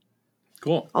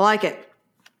cool. I like it.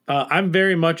 I'm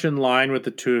very much in line with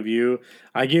the two of you.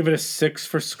 I gave it a 6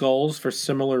 for Skulls for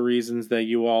similar reasons that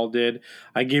you all did.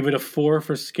 I gave it a 4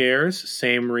 for Scares,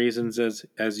 same reasons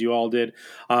as you all did.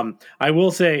 I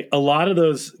will say a lot of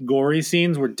those gory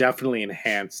scenes were definitely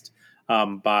enhanced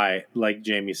by, like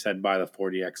Jamie said, by the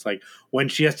 4DX. Like when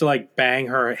she has to like break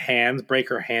her hands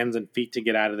and feet to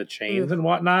get out of the chains and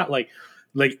whatnot. Like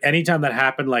anytime that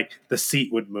happened, like the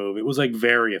seat would move. It was like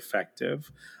very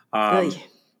effective.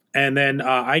 And then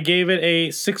I gave it a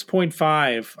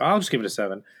 6.5. I'll just give it a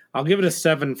 7. I'll give it a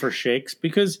 7 for Shakes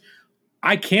because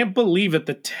I can't believe that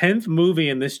the 10th movie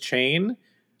in this chain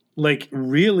like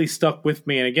really stuck with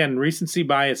me. And again, recency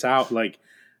bias out, like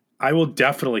I will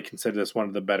definitely consider this one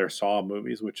of the better Saw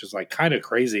movies, which is like kind of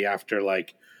crazy after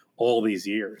like all these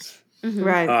years.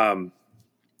 Right.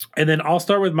 And then I'll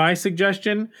start with my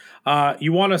suggestion.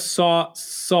 You want a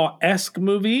Saw-esque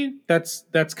movie? That's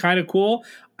kind of cool.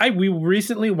 We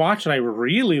recently watched and I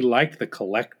really liked The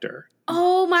Collector.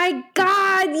 Oh my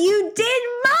God, you did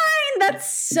mine. That's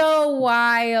so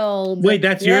wild. Wait,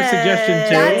 that's your suggestion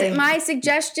too? That's my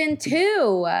suggestion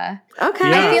too.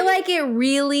 Okay. Yeah. I feel like it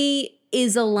really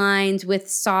is aligned with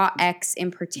Saw X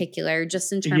in particular,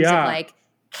 just in terms of like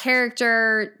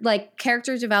character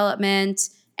development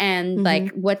and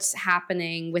like what's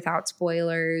happening without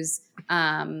spoilers.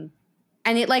 And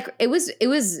it's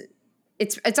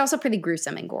also pretty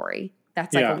gruesome and gory.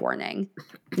 That's like a warning.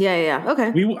 Yeah.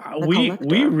 Okay.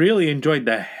 We really enjoyed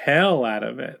the hell out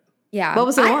of it. Yeah. What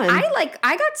was the one?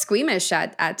 I got squeamish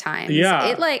at times.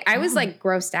 Yeah. I was like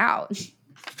grossed out.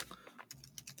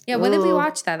 Yeah. When did we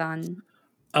watch that on?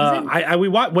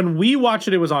 When we watched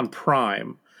it, it was on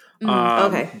Prime.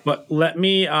 Okay. But let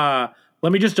me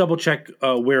just double check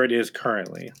where it is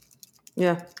currently.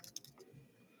 Yeah.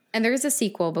 And there is a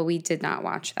sequel, but we did not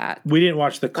watch that. We didn't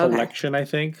watch The Collection, I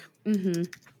think.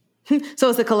 So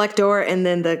it's The Collector and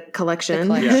then The Collection.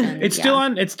 Yeah. It's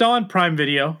still on Prime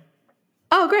Video.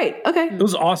 Oh, great. Okay. It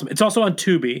was awesome. It's also on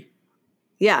Tubi.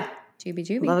 Yeah.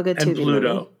 Tubi. Love a good and Tubi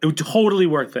Pluto. movie. It was totally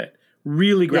worth it.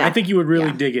 Really great. Yeah. I think you would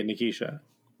really dig it, Nikisha.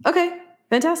 Okay.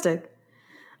 Fantastic.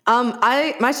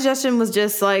 My suggestion was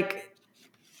just like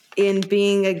in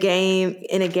being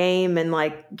in a game and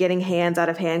like getting hands out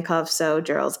of handcuffs. So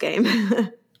Gerald's Game.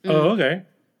 Oh, okay.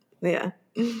 Yeah.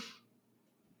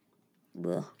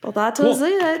 Well, that was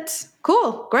it.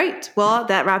 Cool. Great. Well,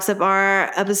 that wraps up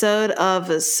our episode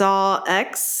of Saw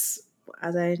X.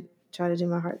 As I try to do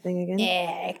my heart thing again.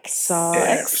 Saw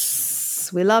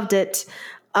X. We loved it.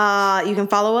 You can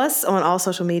follow us on all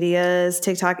social medias,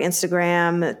 TikTok,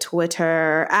 Instagram,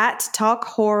 Twitter, at Talk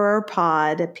Horror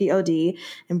Pod, POD.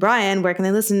 And Brian, where can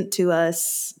they listen to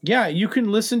us? Yeah, you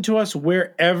can listen to us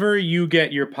wherever you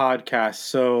get your podcasts.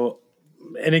 So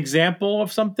an example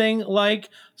of something like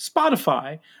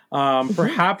Spotify.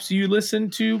 Perhaps you listen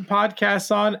to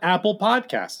podcasts on Apple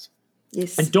Podcasts.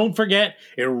 Yes. And don't forget,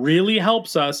 it really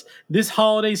helps us. This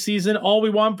holiday season, all we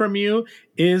want from you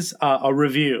is a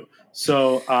review.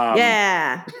 So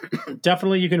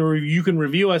definitely you can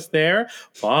review us there.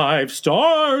 5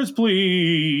 stars,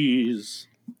 please.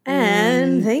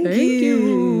 And thank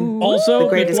you. Also,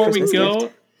 before Christmas we go,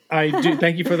 gift. I do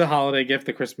thank you for the holiday gift,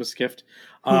 the Christmas gift.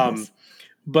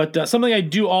 But something I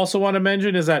do also want to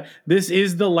mention is that this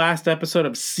is the last episode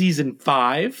of season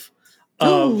 5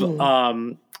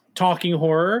 of talking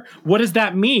horror. What does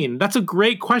that mean? That's a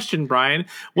great question, Brian.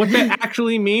 What that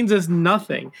actually means is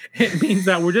nothing. It means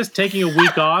that we're just taking a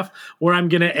week off where I'm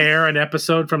going to air an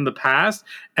episode from the past,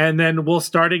 and then we'll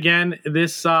start again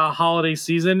this holiday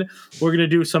season. We're going to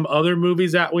do some other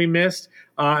movies that we missed.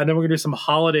 And then we're going to do some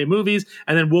holiday movies.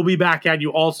 And then we'll be back at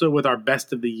you also with our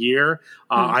best of the year.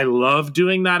 I love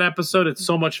doing that episode. It's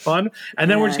so much fun.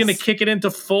 And then we're just going to kick it into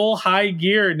full high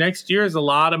gear. Next year is a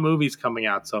lot of movies coming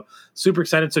out. So super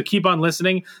excited. So keep on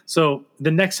listening. So the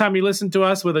next time you listen to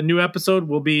us with a new episode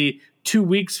will be 2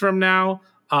 weeks from now.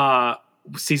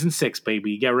 Season 6,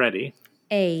 baby. Get ready.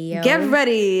 Ayo. Get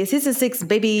ready. Season 6,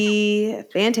 baby.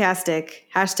 Fantastic.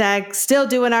 Hashtag still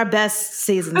doing our best,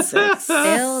 season 6.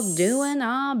 Still doing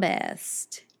our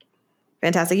best.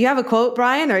 Fantastic. You have a quote,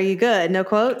 Brian? Or are you good? No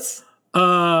quotes?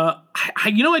 I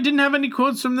didn't have any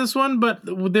quotes from this one, but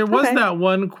there was that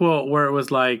one quote where it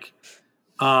was like,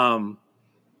 oh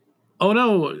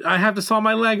no, I have to saw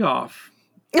my leg off.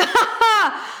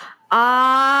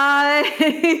 I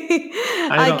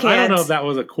can't. I don't know if that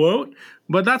was a quote,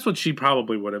 but that's what she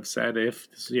probably would have said if,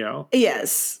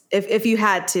 Yes, if you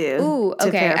had to. Ooh,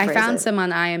 okay. I found some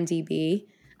on IMDb.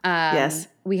 Yes.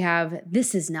 We have,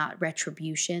 this is not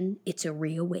retribution, it's a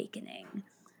reawakening.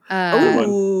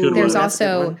 Good there's one.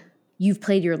 also, you've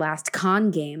played your last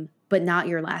con game, but not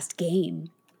your last game.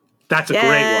 That's a great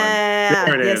one.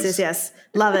 There it is. Yes.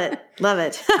 Love it. Love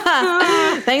it.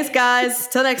 Thanks, guys.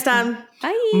 Till next time.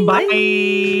 Bye. Bye.